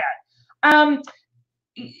we've ever had.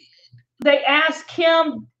 They asked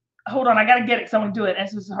Kim. Hold on, I gotta get it because I want to do it.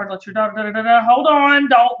 This is hard to let your daughter. Hold on,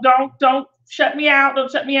 don't shut me out.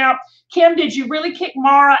 Don't shut me out. Kim, did you really kick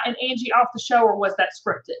Marah and Angie off the show, or was that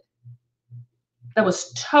scripted? That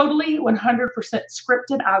was totally 100%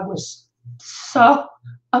 scripted. I was so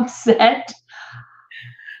upset.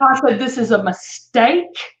 I said, this is a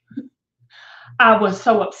mistake. I was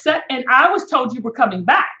so upset, and I was told you were coming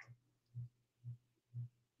back.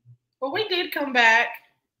 Well, we did come back.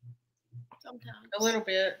 Sometimes. A little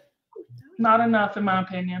bit. Not enough, in my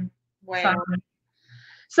opinion. Wow.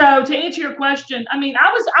 So to answer your question, I mean, I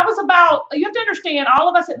was about, you have to understand, all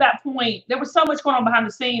of us at that point, there was so much going on behind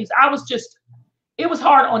the scenes. It was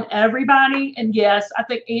hard on everybody. And yes, I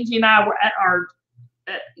think Angie and I were at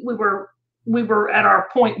we were at our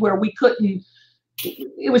point where we couldn't,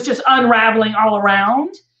 it was just unraveling all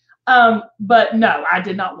around. But no, I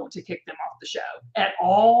did not want to kick them off the show at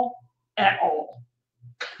all.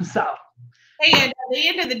 So. And at the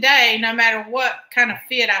end of the day, no matter what kind of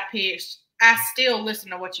fit I pitched, I still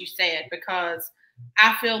listen to what you said because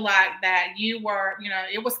I feel like that you were,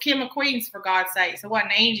 it was Kim of Queens, for God's sake. So it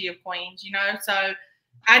wasn't Angie of Queens, So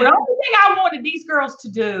the only thing I wanted these girls to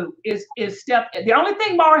do is step. The only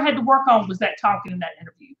thing Marah had to work on was that talking in that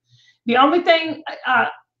interview. The only thing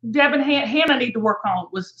Deb and Hannah need to work on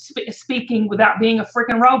was speaking without being a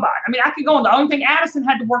freaking robot. I mean, I could go on. The only thing Addison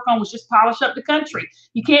had to work on was just polish up the country.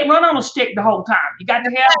 You can't run on a stick the whole time. You got to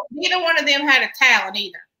have. Neither one of them had a talent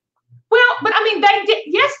either. Well, but I mean, they did.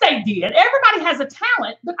 Yes, they did. Everybody has a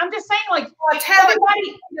talent, but I'm just saying, like, a talent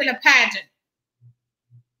in a pageant.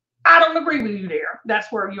 I don't agree with you there.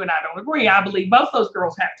 That's where you and I don't agree. I believe both those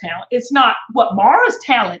girls have talent. It's not what Marah's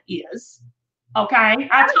talent is. Okay,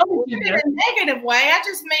 I told you in this. a negative way. I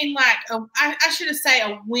just mean like I should have said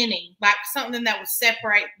a winning, like something that would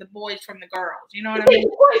separate the boys from the girls. You know what I mean?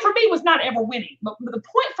 The point for me was not ever winning, but the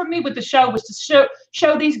point for me with the show was to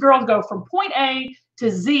show these girls go from point A to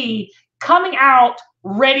Z, coming out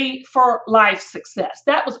ready for life success.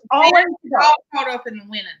 That was always all caught up in the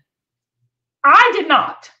winning. I did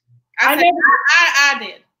not. I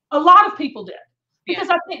did. A lot of people did. Because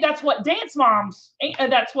I think that's what dance moms,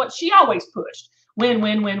 that's what she always pushed. Win,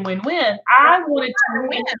 win, win, win, win. I wanted to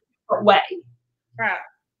win in a different way. Right.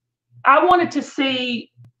 I wanted to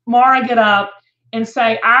see Marah get up and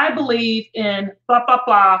say, I believe in blah, blah,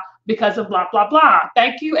 blah because of blah, blah, blah.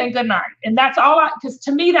 Thank you and good night. And that's all because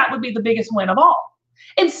to me, that would be the biggest win of all.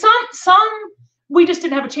 And some, we just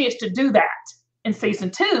didn't have a chance to do that in season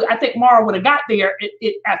 2. I think Marah would have got there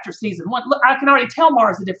after season 1. Look, I can already tell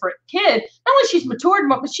Mara's a different kid. Not only she's matured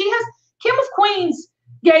more, but she has Kim of Queens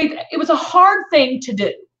it was a hard thing to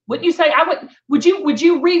do. Wouldn't you say? Would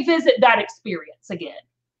you revisit that experience again?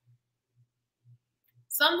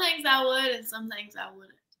 Some things I would, and some things I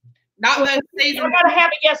wouldn't. Not those seasons. You gotta have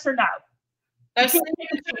a yes or no. Those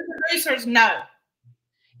producers, no.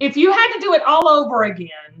 If you had to do it all over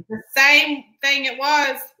again, the same thing it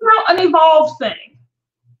was. An evolved thing.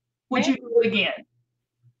 Would you do it again?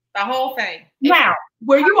 The whole thing. Now,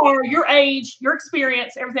 where you are, your age, your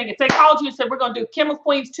experience, everything. If they called you and said, we're going to do Kim of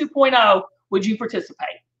Queens 2.0, would you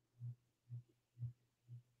participate?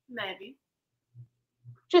 Maybe.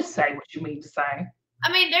 Just say what you mean to say.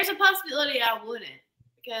 I mean, there's a possibility I wouldn't.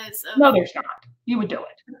 Because no, there's not. You would do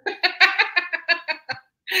it.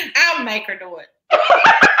 I'll make her do it.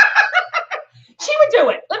 She would do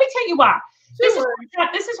it. Let me tell you why. This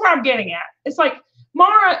is where I'm getting at. It's like,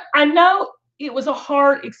 Marah, I know it was a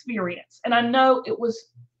hard experience, and I know it was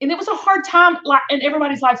a hard time in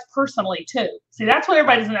everybody's lives personally too. See, that's what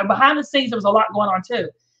everybody's in there. Behind the scenes, there was a lot going on too.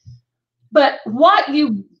 But what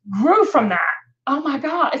you grew from that, oh my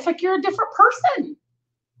God, it's like you're a different person.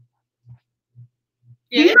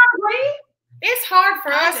 Yeah. Do you not agree? It's hard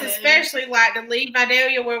for us, especially like to leave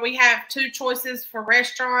Vidalia where we have 2 choices for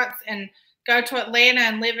restaurants and go to Atlanta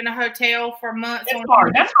and live in a hotel for months. That's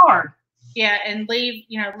hard. That's hard. Yeah, and leave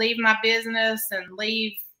my business and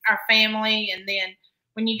leave our family. And then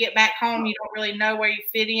when you get back home, you don't really know where you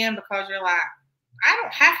fit in because you're like, I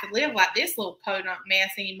don't have to live like this little podunk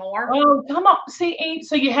mess anymore. Oh, come on. See,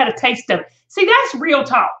 so you had a taste of it. See, that's real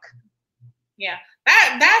talk. Yeah,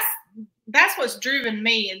 that's what's driven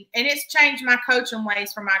me. And it's changed my coaching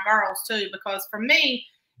ways for my girls too, because for me,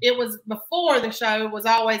 it was before the show, it was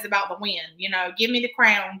always about the win. Give me the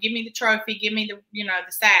crown, give me the trophy, give me the,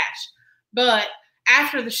 the sash. But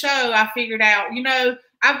after the show, I figured out,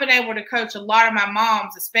 I've been able to coach a lot of my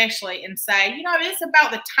moms, especially, and say, it's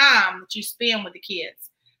about the time that you spend with the kids.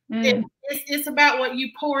 Mm. It's about what you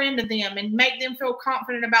pour into them and make them feel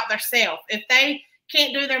confident about themselves. If they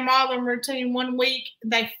can't do their modeling routine 1 week,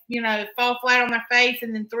 they, fall flat on their face,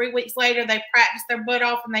 and then 3 weeks later, they practice their butt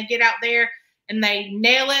off and they get out there and they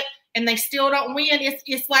nail it, and they still don't win.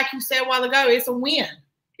 It's like you said a while ago, it's a win.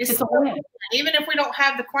 It's a win. Even if we don't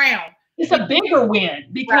have the crown. It's a bigger win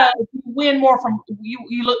because you win more from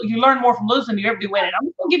you learn more from losing than you ever do winning. I'm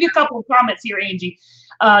going to give you a couple of comments here, Angie,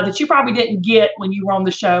 that you probably didn't get when you were on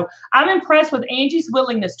the show. I'm impressed with Angie's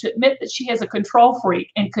willingness to admit that she has a control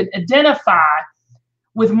freak and could identify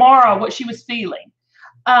with Marah what she was feeling,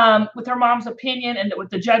 with her mom's opinion and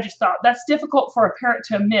what the judges thought. That's difficult for a parent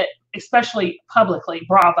to admit, especially publicly.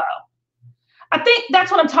 Bravo. I think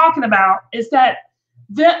that's what I'm talking about, is that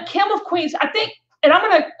the Kim of Queens, I think, and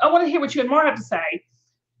I want to hear what you and Marah have to say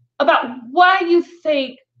about why you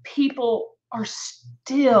think people are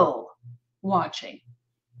still watching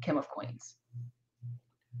Kim of Queens.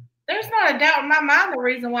 There's not a doubt in my mind the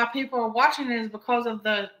reason why people are watching it is because of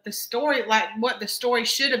the story, like what the story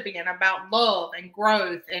should have been about love and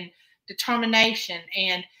growth and determination.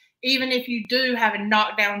 And even if you do have a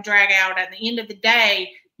knockdown drag out, at the end of the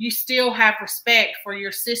day, you still have respect for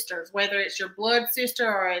your sisters, whether it's your blood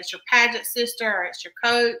sister or it's your pageant sister or it's your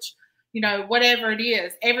coach, whatever it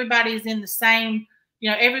is. Everybody's in the same,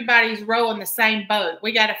 everybody's rowing the same boat.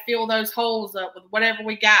 We got to fill those holes up with whatever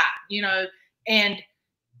we got, and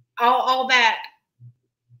all that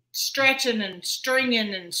stretching and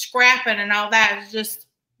stringing and scrapping and all that is just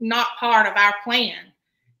not part of our plan.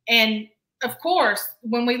 And of course,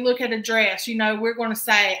 when we look at a dress, we're going to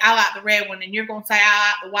say, I like the red one, and you're going to say, I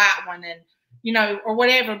like the white one, and, or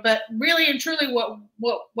whatever. But really and truly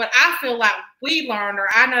what I feel like we learned, or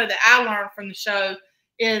I know that I learned from the show,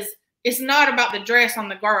 is it's not about the dress on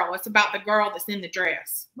the girl. It's about the girl that's in the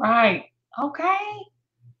dress. Right. Okay.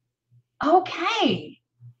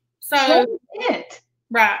 So that's it.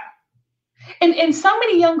 Right. And so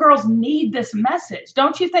many young girls need this message,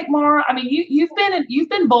 don't you think, Marah? I mean, you've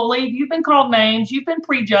been bullied, you've been called names, you've been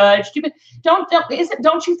prejudged, don't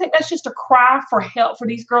you think that's just a cry for help for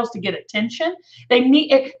these girls to get attention?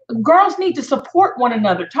 Girls need to support one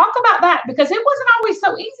another. Talk about that, because it wasn't always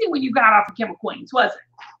so easy when you got off of Kim of Queens, was it?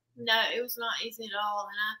 No, it was not easy at all.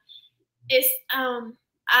 And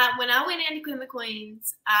when I went into Queen of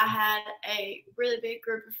Queens, I had a really big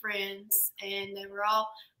group of friends, and we were all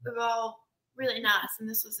really nice. And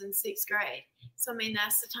this was in 6th grade, so I mean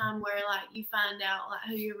that's the time where like you find out like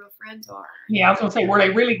who your real friends are. Yeah, I was gonna say, were they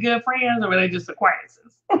really good friends or were they just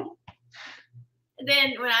acquaintances? And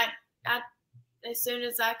then when I as soon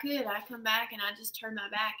as I could, I come back and I just turn my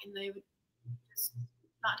back, and they would just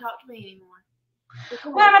not talk to me anymore.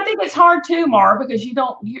 Well, I think it's hard too, Marah, because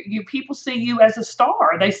people see you as a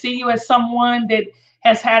star. They see you as someone that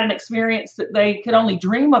has had an experience that they could only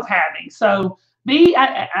dream of having. So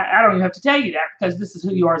I don't even have to tell you that, because this is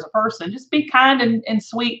who you are as a person. Just be kind and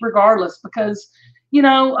sweet regardless, because,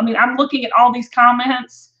 I mean, I'm looking at all these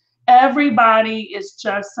comments. Everybody is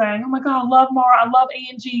just saying, oh my God, I love Marah. I love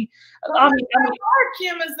Angie. I mean,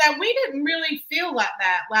 Kim, is that we didn't really feel like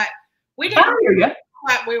that. Like, we didn't feel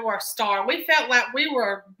like we were a star. We felt like we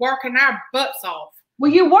were working our butts off.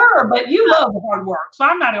 Well, you were, but you love hard work, so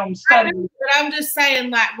I'm not on studying. But I'm just saying,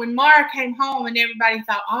 like, when Marah came home and everybody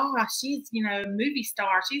thought, oh, she's, a movie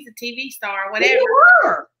star, she's a TV star, whatever. You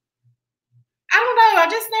were. I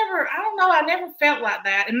don't know. I never felt like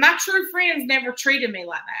that. And my true friends never treated me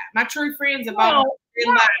like that. My true friends have always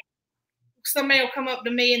been like, somebody will come up to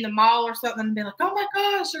me in the mall or something and be like, oh my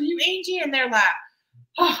gosh, are you Angie? And they're like,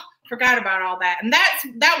 oh, forgot about all that. And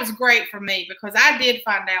that was great for me, because I did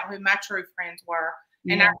find out who my true friends were.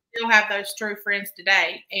 And I still have those true friends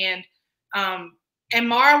today. And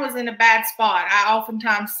Marah was in a bad spot. I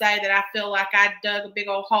oftentimes say that I feel like I dug a big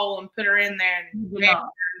old hole and put her in there and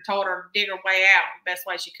told her to dig her way out the best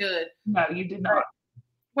way she could. No, you did not.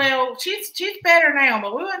 Well, she's better now,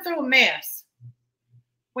 but we went through a mess.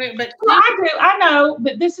 I know,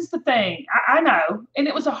 but this is the thing. I know, and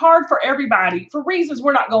it was hard for everybody for reasons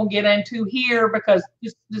we're not going to get into here, because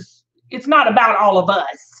it's not about all of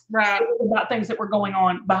us. Right. It's about things that were going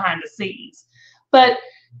on behind the scenes. But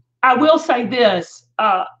I will say this.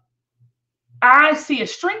 I see a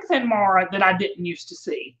strength in Marah that I didn't used to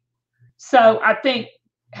see. So I think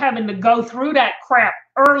having to go through that crap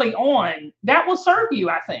early on, that will serve you,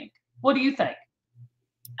 I think. What do you think?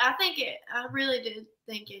 I really did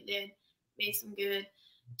think it did me some good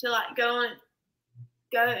to like go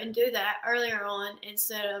and do that earlier on,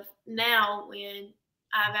 instead of now when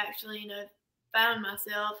I've actually, found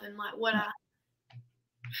myself and like what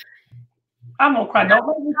I'm gonna cry. Don't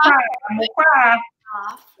let me cry. I'm gonna cry.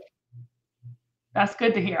 That's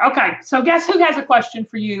good to hear. Okay, so guess who has a question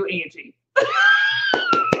for you, Angie?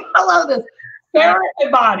 I love this. Sarah and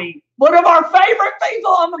Bonnie, one of our favorite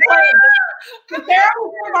people on the planet. Sarah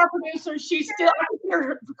was one of our producers. I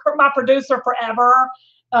consider her my producer forever.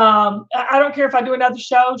 I don't care if I do another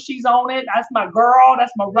show, she's on it. That's my girl.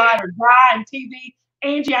 That's my ride or die in TV.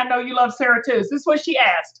 Angie, I know you love Sarah too. So this is what she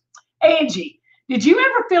asked. Angie, did you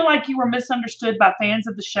ever feel like you were misunderstood by fans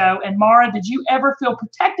of the show? And Marah, did you ever feel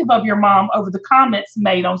protective of your mom over the comments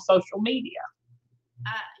made on social media?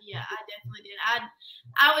 Yeah, I definitely did.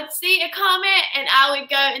 I would see a comment and I would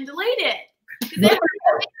go and delete it. I do too.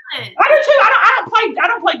 I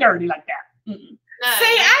don't play dirty like that. Mm-mm. No, see,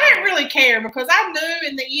 I didn't really care, because I knew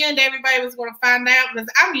in the end everybody was going to find out, because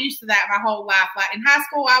I'm used to that my whole life. Like in high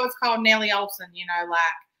school, I was called Nellie Olson, like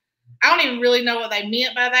I don't even really know what they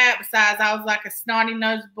meant by that, besides I was like a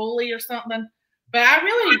snotty-nosed bully or something. But I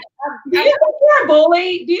really... Do you think you're a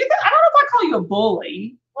bully? I don't know if I call you a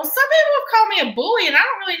bully. Well, some people have called me a bully, and I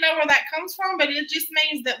don't really know where that comes from, but it just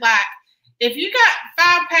means that, like, if you got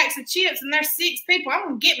 5 packs of chips and there's 6 people, I'm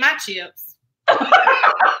going to get my chips.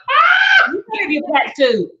 You better get that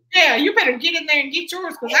too. Yeah, you better get in there and get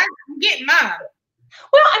yours, because I'm getting mine.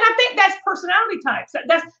 Well, and I think that's personality types.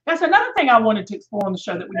 That's another thing I wanted to explore on the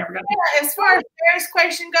show that we never got to. As far as Sarah's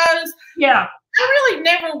question goes, yeah, I really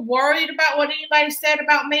never worried about what anybody said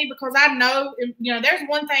about me, because I know, there's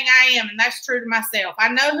one thing I am, and that's true to myself. I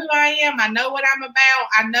know who I am. I know what I'm about.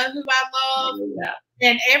 I know who I love. Yeah.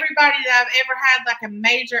 And everybody that I've ever had like a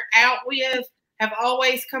major out with have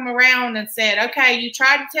always come around and said, okay, you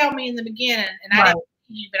tried to tell me in the beginning, and I didn't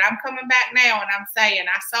believe you, but I'm coming back now, and I'm saying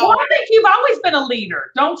I saw. Well, I think you've always been a leader,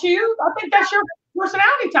 don't you? I think that's your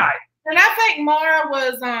personality type. And I think Marah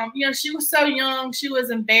was, she was so young. She was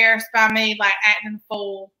embarrassed by me, like acting a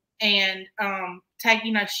fool, and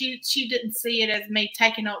she didn't see it as me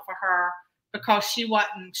taking up for her because she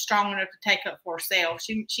wasn't strong enough to take up for herself.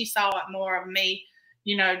 She saw it more of me,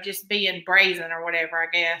 you know, just being brazen or whatever, I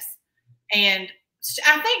guess. And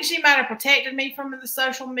I think she might have protected me from the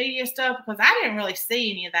social media stuff because I didn't really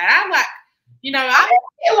see any of that. I like, you know, I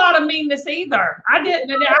didn't see a lot of meanness either. I didn't.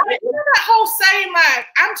 You know that whole saying, like,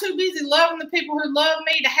 I'm too busy loving the people who love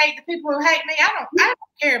me to hate the people who hate me. I don't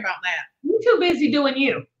care about that. You're too busy doing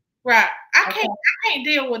you. Right. I can't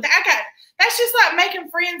deal with that. That's just like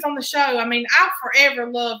making friends on the show. I mean, I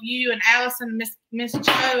forever love you and Allison and Miss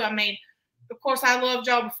Joe. I mean, of course, I loved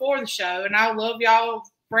y'all before the show, and I'll love y'all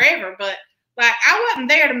forever. But like, I wasn't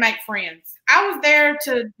there to make friends. I was there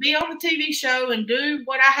to be on the TV show and do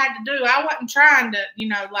what I had to do. I wasn't trying to, you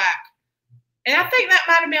know, like. And I think that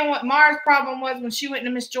might have been what Mara's problem was when she went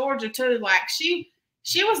to Miss Georgia too. Like, she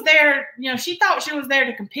was there, you know, she thought she was there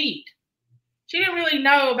to compete. She didn't really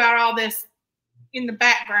know about all this in the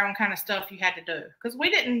background kind of stuff you had to do, because we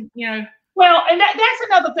didn't, you know. Well, and that's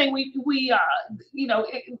another thing we you know,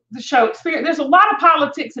 the show experience. There's a lot of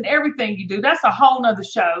politics in everything you do. That's a whole nother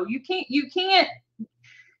show.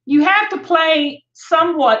 You have to play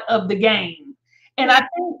somewhat of the game. And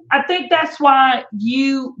I think that's why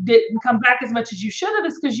you didn't come back as much as you should have,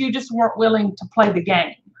 is because you just weren't willing to play the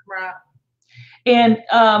game. Right. And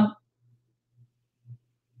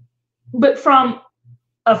but from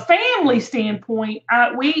a family standpoint,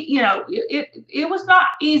 you know, it was not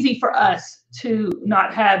easy for us to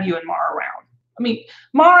not have you and Marah around. I mean,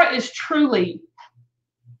 Marah is truly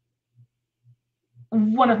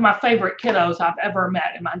one of my favorite kiddos I've ever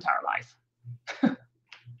met in my entire life.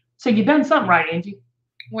 So you've done something right, Angie.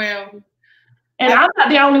 Well, and I'm not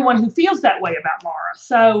the only one who feels that way about Marah.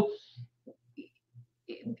 So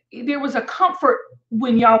there was a comfort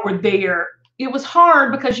when y'all were there. It was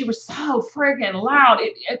hard because you were so friggin' loud.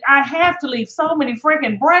 I have to leave so many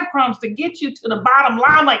friggin' breadcrumbs to get you to the bottom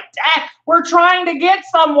line. Like, Dad, we're trying to get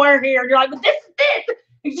somewhere here. You're like, but this is it.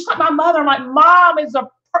 It's just like my mother. I'm like, Mom is a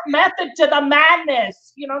method to the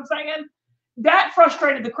madness. You know what I'm saying? That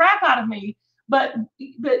frustrated the crap out of me. But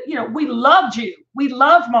you know, we loved you. We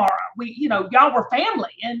loved Marah. You know, y'all were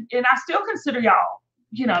family, and I still consider y'all,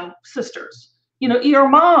 you know, sisters. You know, your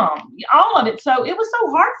mom, all of it. So it was so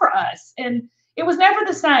hard for us, and it was never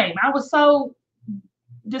the same. I was so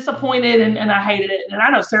disappointed, and I hated it. And I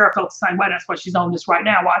know Sarah felt the same way. That's why she's on this right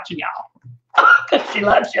now, watching y'all, because she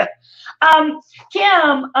loves you.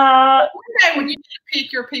 Kim, one day when you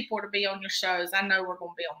pick your people to be on your shows, I know we're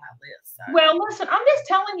going to be on that list. So. Well, listen, I'm just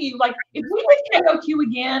telling you, like, if we did KOQ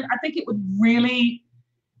again, I think it would really,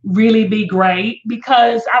 really be great,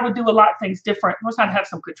 because I would do a lot of things different. Of course, I'd have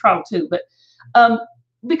some control too, but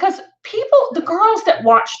because the girls that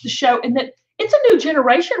watch the show, and that it's a new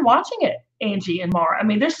generation watching it, Angie and Marah. I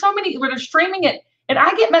mean, there's so many where they're streaming it, and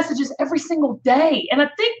I get messages every single day. And I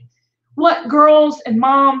think what girls and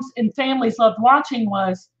moms and families loved watching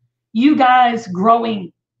was you guys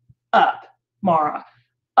growing up, Marah,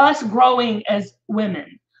 us growing as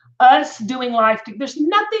women, us doing life. There's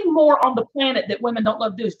nothing more on the planet that women don't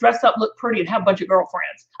love to do is dress up, look pretty, and have a bunch of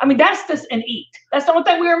girlfriends. I mean, that's just and eat. That's the only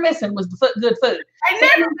thing we were missing was the good food. I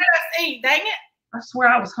never let us eat, dang it. I swear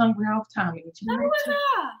I was hungry all the time.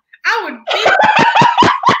 I would feed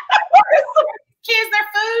kids their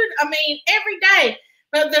food, I mean, every day.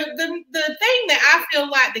 But the thing that I feel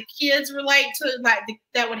like the kids relate to, like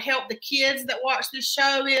that would help the kids that watch this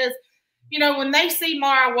show is, you know, when they see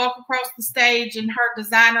Marah walk across the stage in her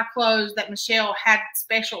designer clothes that Michelle had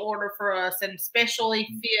special order for us and specially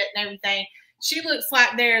fit and everything, she looks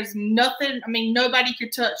like there's nothing, I mean, nobody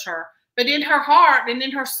could touch her. But in her heart and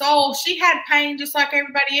in her soul, she had pain just like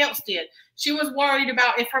everybody else did. She was worried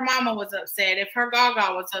about if her mama was upset, if her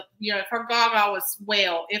Gaga was up, you know, if her Gaga was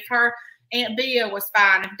well, if her Aunt Bea was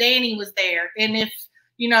fine, if Danny was there, and if,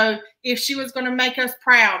 you know, if she was going to make us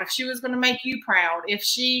proud, if she was going to make you proud, if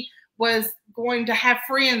she was going to have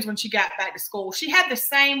friends when she got back to school. She had the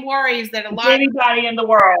same worries that a lot of anybody in the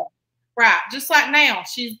world. Right. Just like now.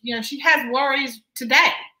 She's, you know, she has worries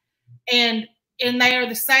today. And they are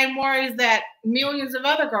the same worries that millions of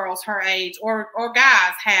other girls her age or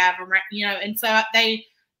guys have, you know, and so they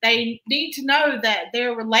need to know that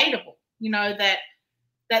they're relatable, you know, that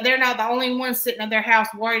they're not the only ones sitting in their house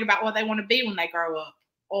worried about what they want to be when they grow up.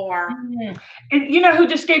 Or and you know who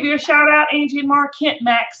just gave you a shout out, Angie and Marah? Kent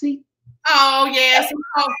Maxey. Oh yes, he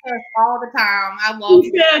calls her all the time. I love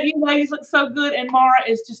He said, you ladies look so good, and Marah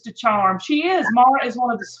is just a charm. She is. Marah is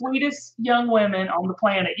one of the sweetest young women on the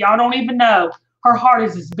planet. Y'all don't even know. Her heart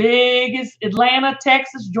is as big as Atlanta,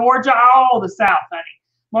 Texas, Georgia, all the South, honey.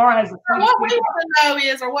 Marah has a what we want to know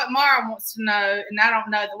is, or what Marah wants to know, and I don't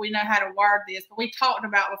know that we know how to word this, but we talked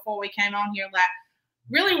about before we came on here, like,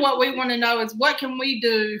 really what we want to know is what can we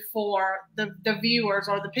do for the viewers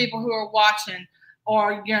or the people who are watching,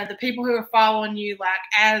 or the people who are following you, like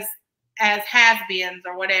as has-beens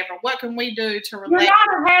or whatever. What can we do to relate? You're not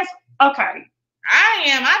a has. Okay. I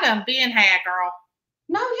am. I done been had, girl.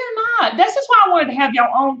 No, you're not. This is why I wanted to have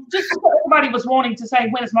y'all on. Just because everybody was wanting to say,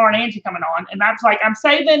 when is Marah and Angie coming on? And I was like, I'm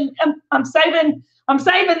saving them. I'm saving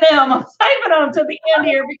them to the end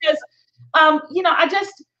here because,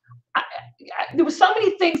 there was so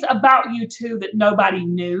many things about you two that nobody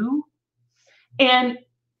knew. And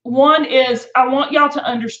one is, I want y'all to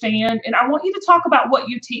understand, and I want you to talk about what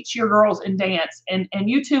you teach your girls in dance, and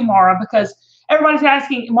you too, Marah, because everybody's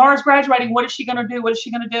asking, Marah's graduating, what is she going to do? What is she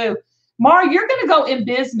going to do? Marah, you're going to go in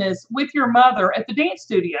business with your mother at the dance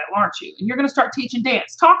studio, aren't you? And you're going to start teaching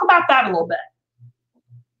dance. Talk about that a little bit.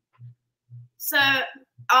 So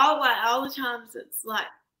all the times it's like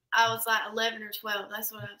I was like 11 or 12.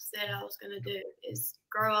 That's what I've said I was going to do, is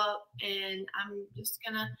grow up, and I'm just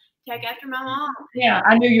going to take after my mom. Yeah,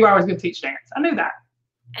 I knew you were always going to teach dance. I knew that.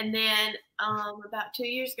 And then about 2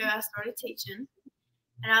 years ago, I started teaching.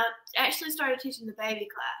 And I actually started teaching the baby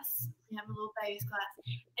class. We have a little babies class.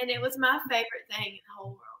 And it was my favorite thing in the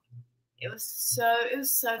whole world. It was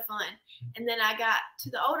so fun. And then I got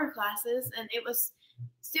to the older classes, and it was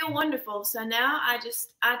still wonderful. So now I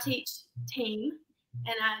teach team,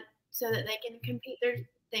 and so that they can compete their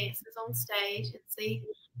dances on stage and see.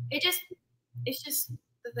 It's just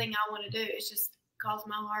the thing I want to do. It's just calls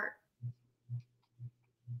my heart.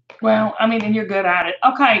 Well, I mean, and you're good at it.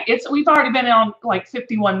 Okay, we've already been on like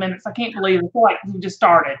 51 minutes. I can't believe it. I feel like we just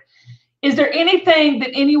started. Is there anything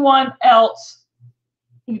that you want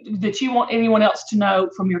anyone else to know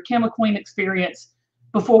from your Kim Queen experience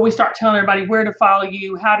before we start telling everybody where to follow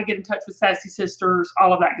you, how to get in touch with Sassy Sisters,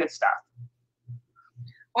 all of that good stuff?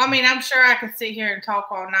 Well, I mean, I'm sure I could sit here and talk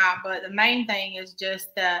all night, but the main thing is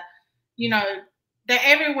just that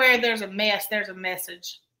everywhere there's a mess, there's a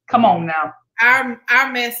message. Come on now.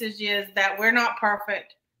 Our message is that we're not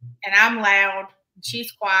perfect, and I'm loud, and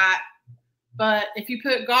she's quiet. But if you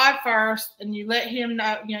put God first and you let him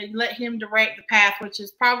know, you let him direct the path, which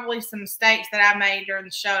is probably some mistakes that I made during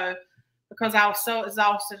the show because I was so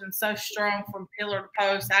exhausted and so strong from pillar to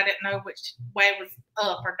post. I didn't know which way was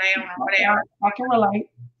up or down or whatever. I can relate.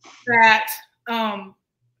 That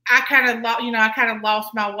I kind of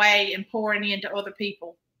lost my way in pouring into other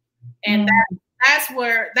people, and that's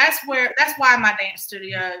why my dance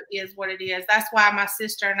studio is what it is. That's why my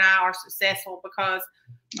sister and I are successful, because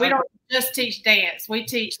we don't just teach dance. We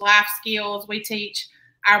teach life skills. We teach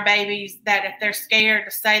our babies that if they're scared,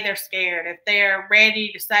 to say they're scared. If they're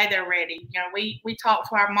ready, to say they're ready. We talk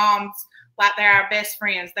to our moms like they're our best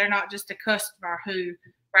friends. They're not just a customer who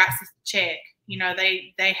writes us a check.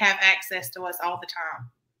 They have access to us all the time.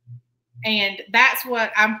 And that's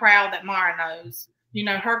what I'm proud that Marah knows.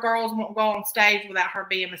 Her girls won't go on stage without her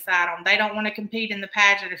being beside them. They don't want to compete in the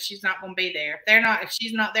pageant if she's not going to be there. If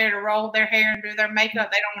she's not there to roll their hair and do their makeup,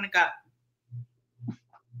 they don't want to go.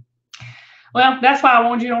 Well, that's why I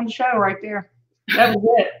wanted you on the show right there. That was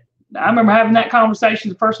it. I remember having that conversation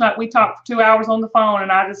the first night we talked for 2 hours on the phone,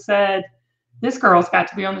 and I just said, this girl's got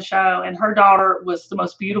to be on the show. And her daughter was the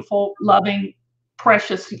most beautiful, loving,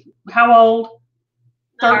 precious. How old?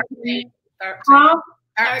 13. Huh?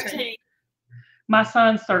 13. My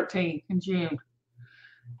son's 13 in June,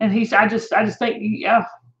 and I just think, yeah.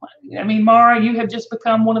 I mean, Marah, you have just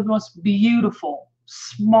become one of the most beautiful,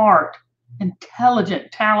 smart,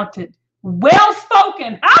 intelligent, talented,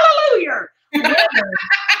 well-spoken, hallelujah,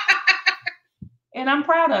 and I'm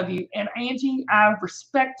proud of you. And Angie, I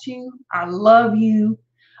respect you. I love you.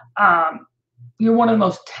 You're one of the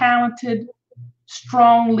most talented,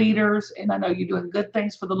 strong leaders, and I know you're doing good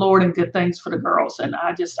things for the Lord and good things for the girls. And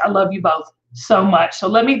I love you both so much. So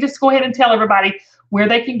let me just go ahead and tell everybody where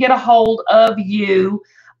they can get a hold of you.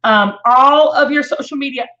 All of your social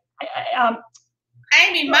media.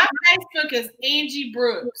 Amy, my Facebook is Angie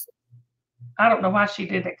Brooks. I don't know why she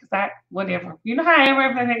did it, because whatever. You know how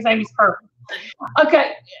everything thinks Amy's perfect.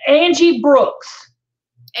 Okay, Angie Brooks.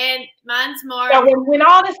 And mine's Marah. So when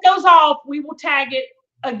all this goes off, we will tag it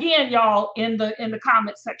again, y'all, in the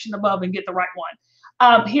comments section above and get the right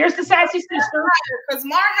one. Here's the Sassy Sister. Because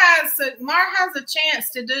Marah has a chance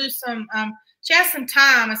to do some. She has some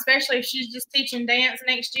time, especially if she's just teaching dance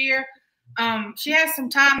next year. She has some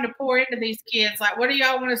time to pour into these kids. Like, what do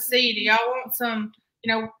y'all want to see? Do y'all want some?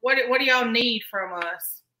 What do y'all need from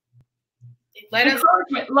us? Let us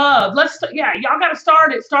love. Y'all got to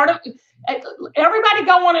start it. Everybody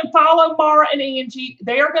go on and follow Marah and Angie.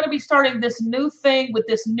 They are going to be starting this new thing with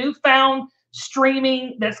this newfound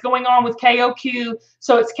streaming that's going on with KOQ.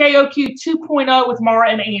 So it's KOQ 2.0 with Marah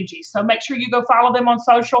and Angie. So make sure you go follow them on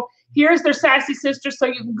social. Here's their Sassy Sisters. So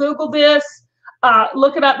you can Google this,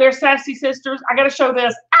 look it up. They're Sassy Sisters. I got to show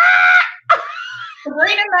this.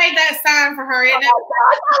 Sabrina made that sign for her. Oh my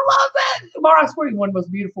gosh, I love that. Marah, I swear you're one of the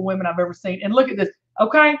most beautiful women I've ever seen. And look at this.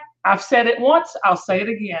 Okay, I've said it once. I'll say it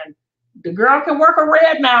again. The girl can work a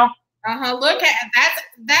red now. Look at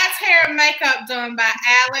that's hair and makeup done by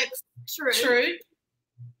Alex Truth.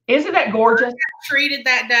 Isn't that gorgeous? Treated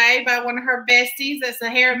that day by one of her besties. That's the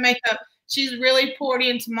hair and makeup. She's really poured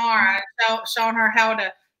into Marah, showing her how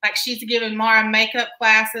to, like, she's giving Marah makeup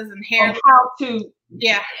classes and hair. How to?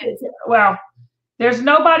 Yeah. Well, there's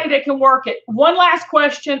nobody that can work it. One last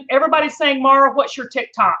question. Everybody's saying, Marah, what's your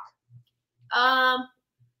TikTok?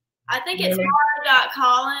 I think it's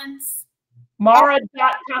Marah.Collins.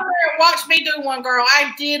 Marah.Collins. Watch me do one, girl.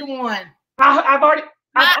 I did one. I've already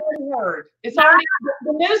heard. It's already,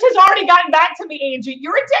 the news has already gotten back to me, Angie.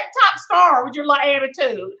 You're a TikTok star with your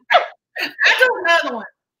attitude. I do another one.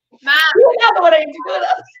 Another one, Angie. Do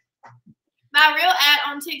another. My real @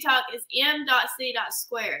 on TikTok is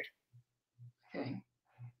m.c.squared. Okay.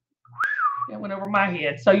 That went over my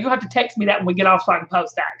head. So you have to text me that when we get off so I can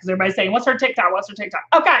post that. Because everybody's saying, what's her TikTok? What's her TikTok?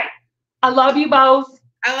 Okay. I love you both.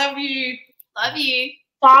 I love you. Love you.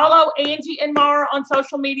 Follow Angie and Marah on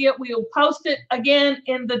social media. We'll post it again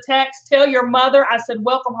in the text. Tell your mother I said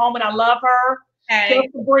welcome home and I love her. Hey. Tell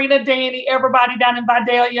Sabrina, Danny, everybody down in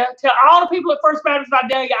Vidalia. Tell all the people at First Baptist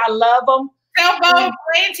Vidalia I love them. Tell Bo and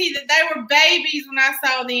Plenty that they were babies when I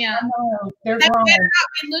saw them. I know, they're they grown. better not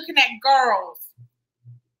be looking at girls.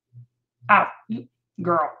 Oh,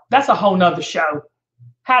 girl, that's a whole nother show.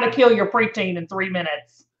 How to kill your preteen in 3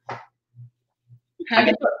 minutes. I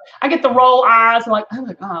get the roll eyes and like, oh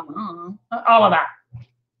my God, all of that.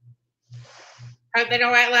 Hope they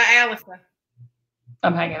don't act like Allison.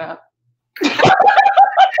 I'm hanging up.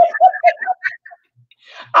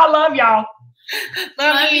 I love y'all.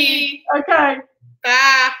 Love you. Okay.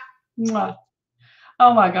 Bye. Mwah.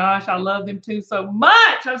 Oh my gosh, I love them too so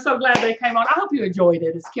much. I'm so glad they came on. I hope you enjoyed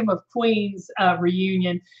it. It's Kim of Queens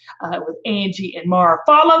reunion with Angie and Marah.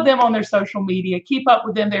 Follow them on their social media. Keep up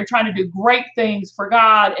with them. They're trying to do great things for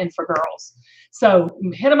God and for girls. So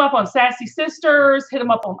hit them up on Sassy Sisters. Hit them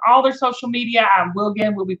up on all their social media. We'll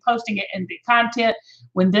be posting it in the content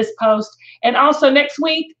when this posts. And also next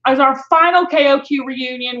week is our final KOQ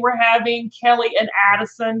reunion. We're having Kelly and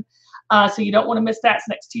Addison. So you don't want to miss that. It's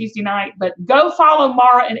next Tuesday night. But go follow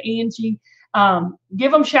Marah and Angie.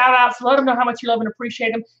 Give them shout outs. Let them know how much you love and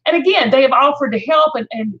appreciate them. And again, they have offered to help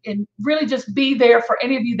and really just be there for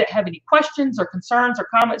any of you that have any questions or concerns or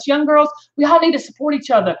comments. Young girls, we all need to support each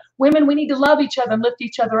other. Women, we need to love each other and lift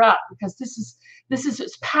each other up, because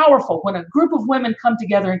it's powerful when a group of women come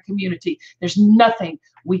together in community. There's nothing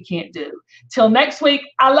we can't do. Till next week,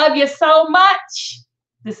 I love you so much.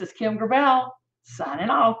 This is Kim Gravel signing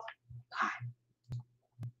off. Bye.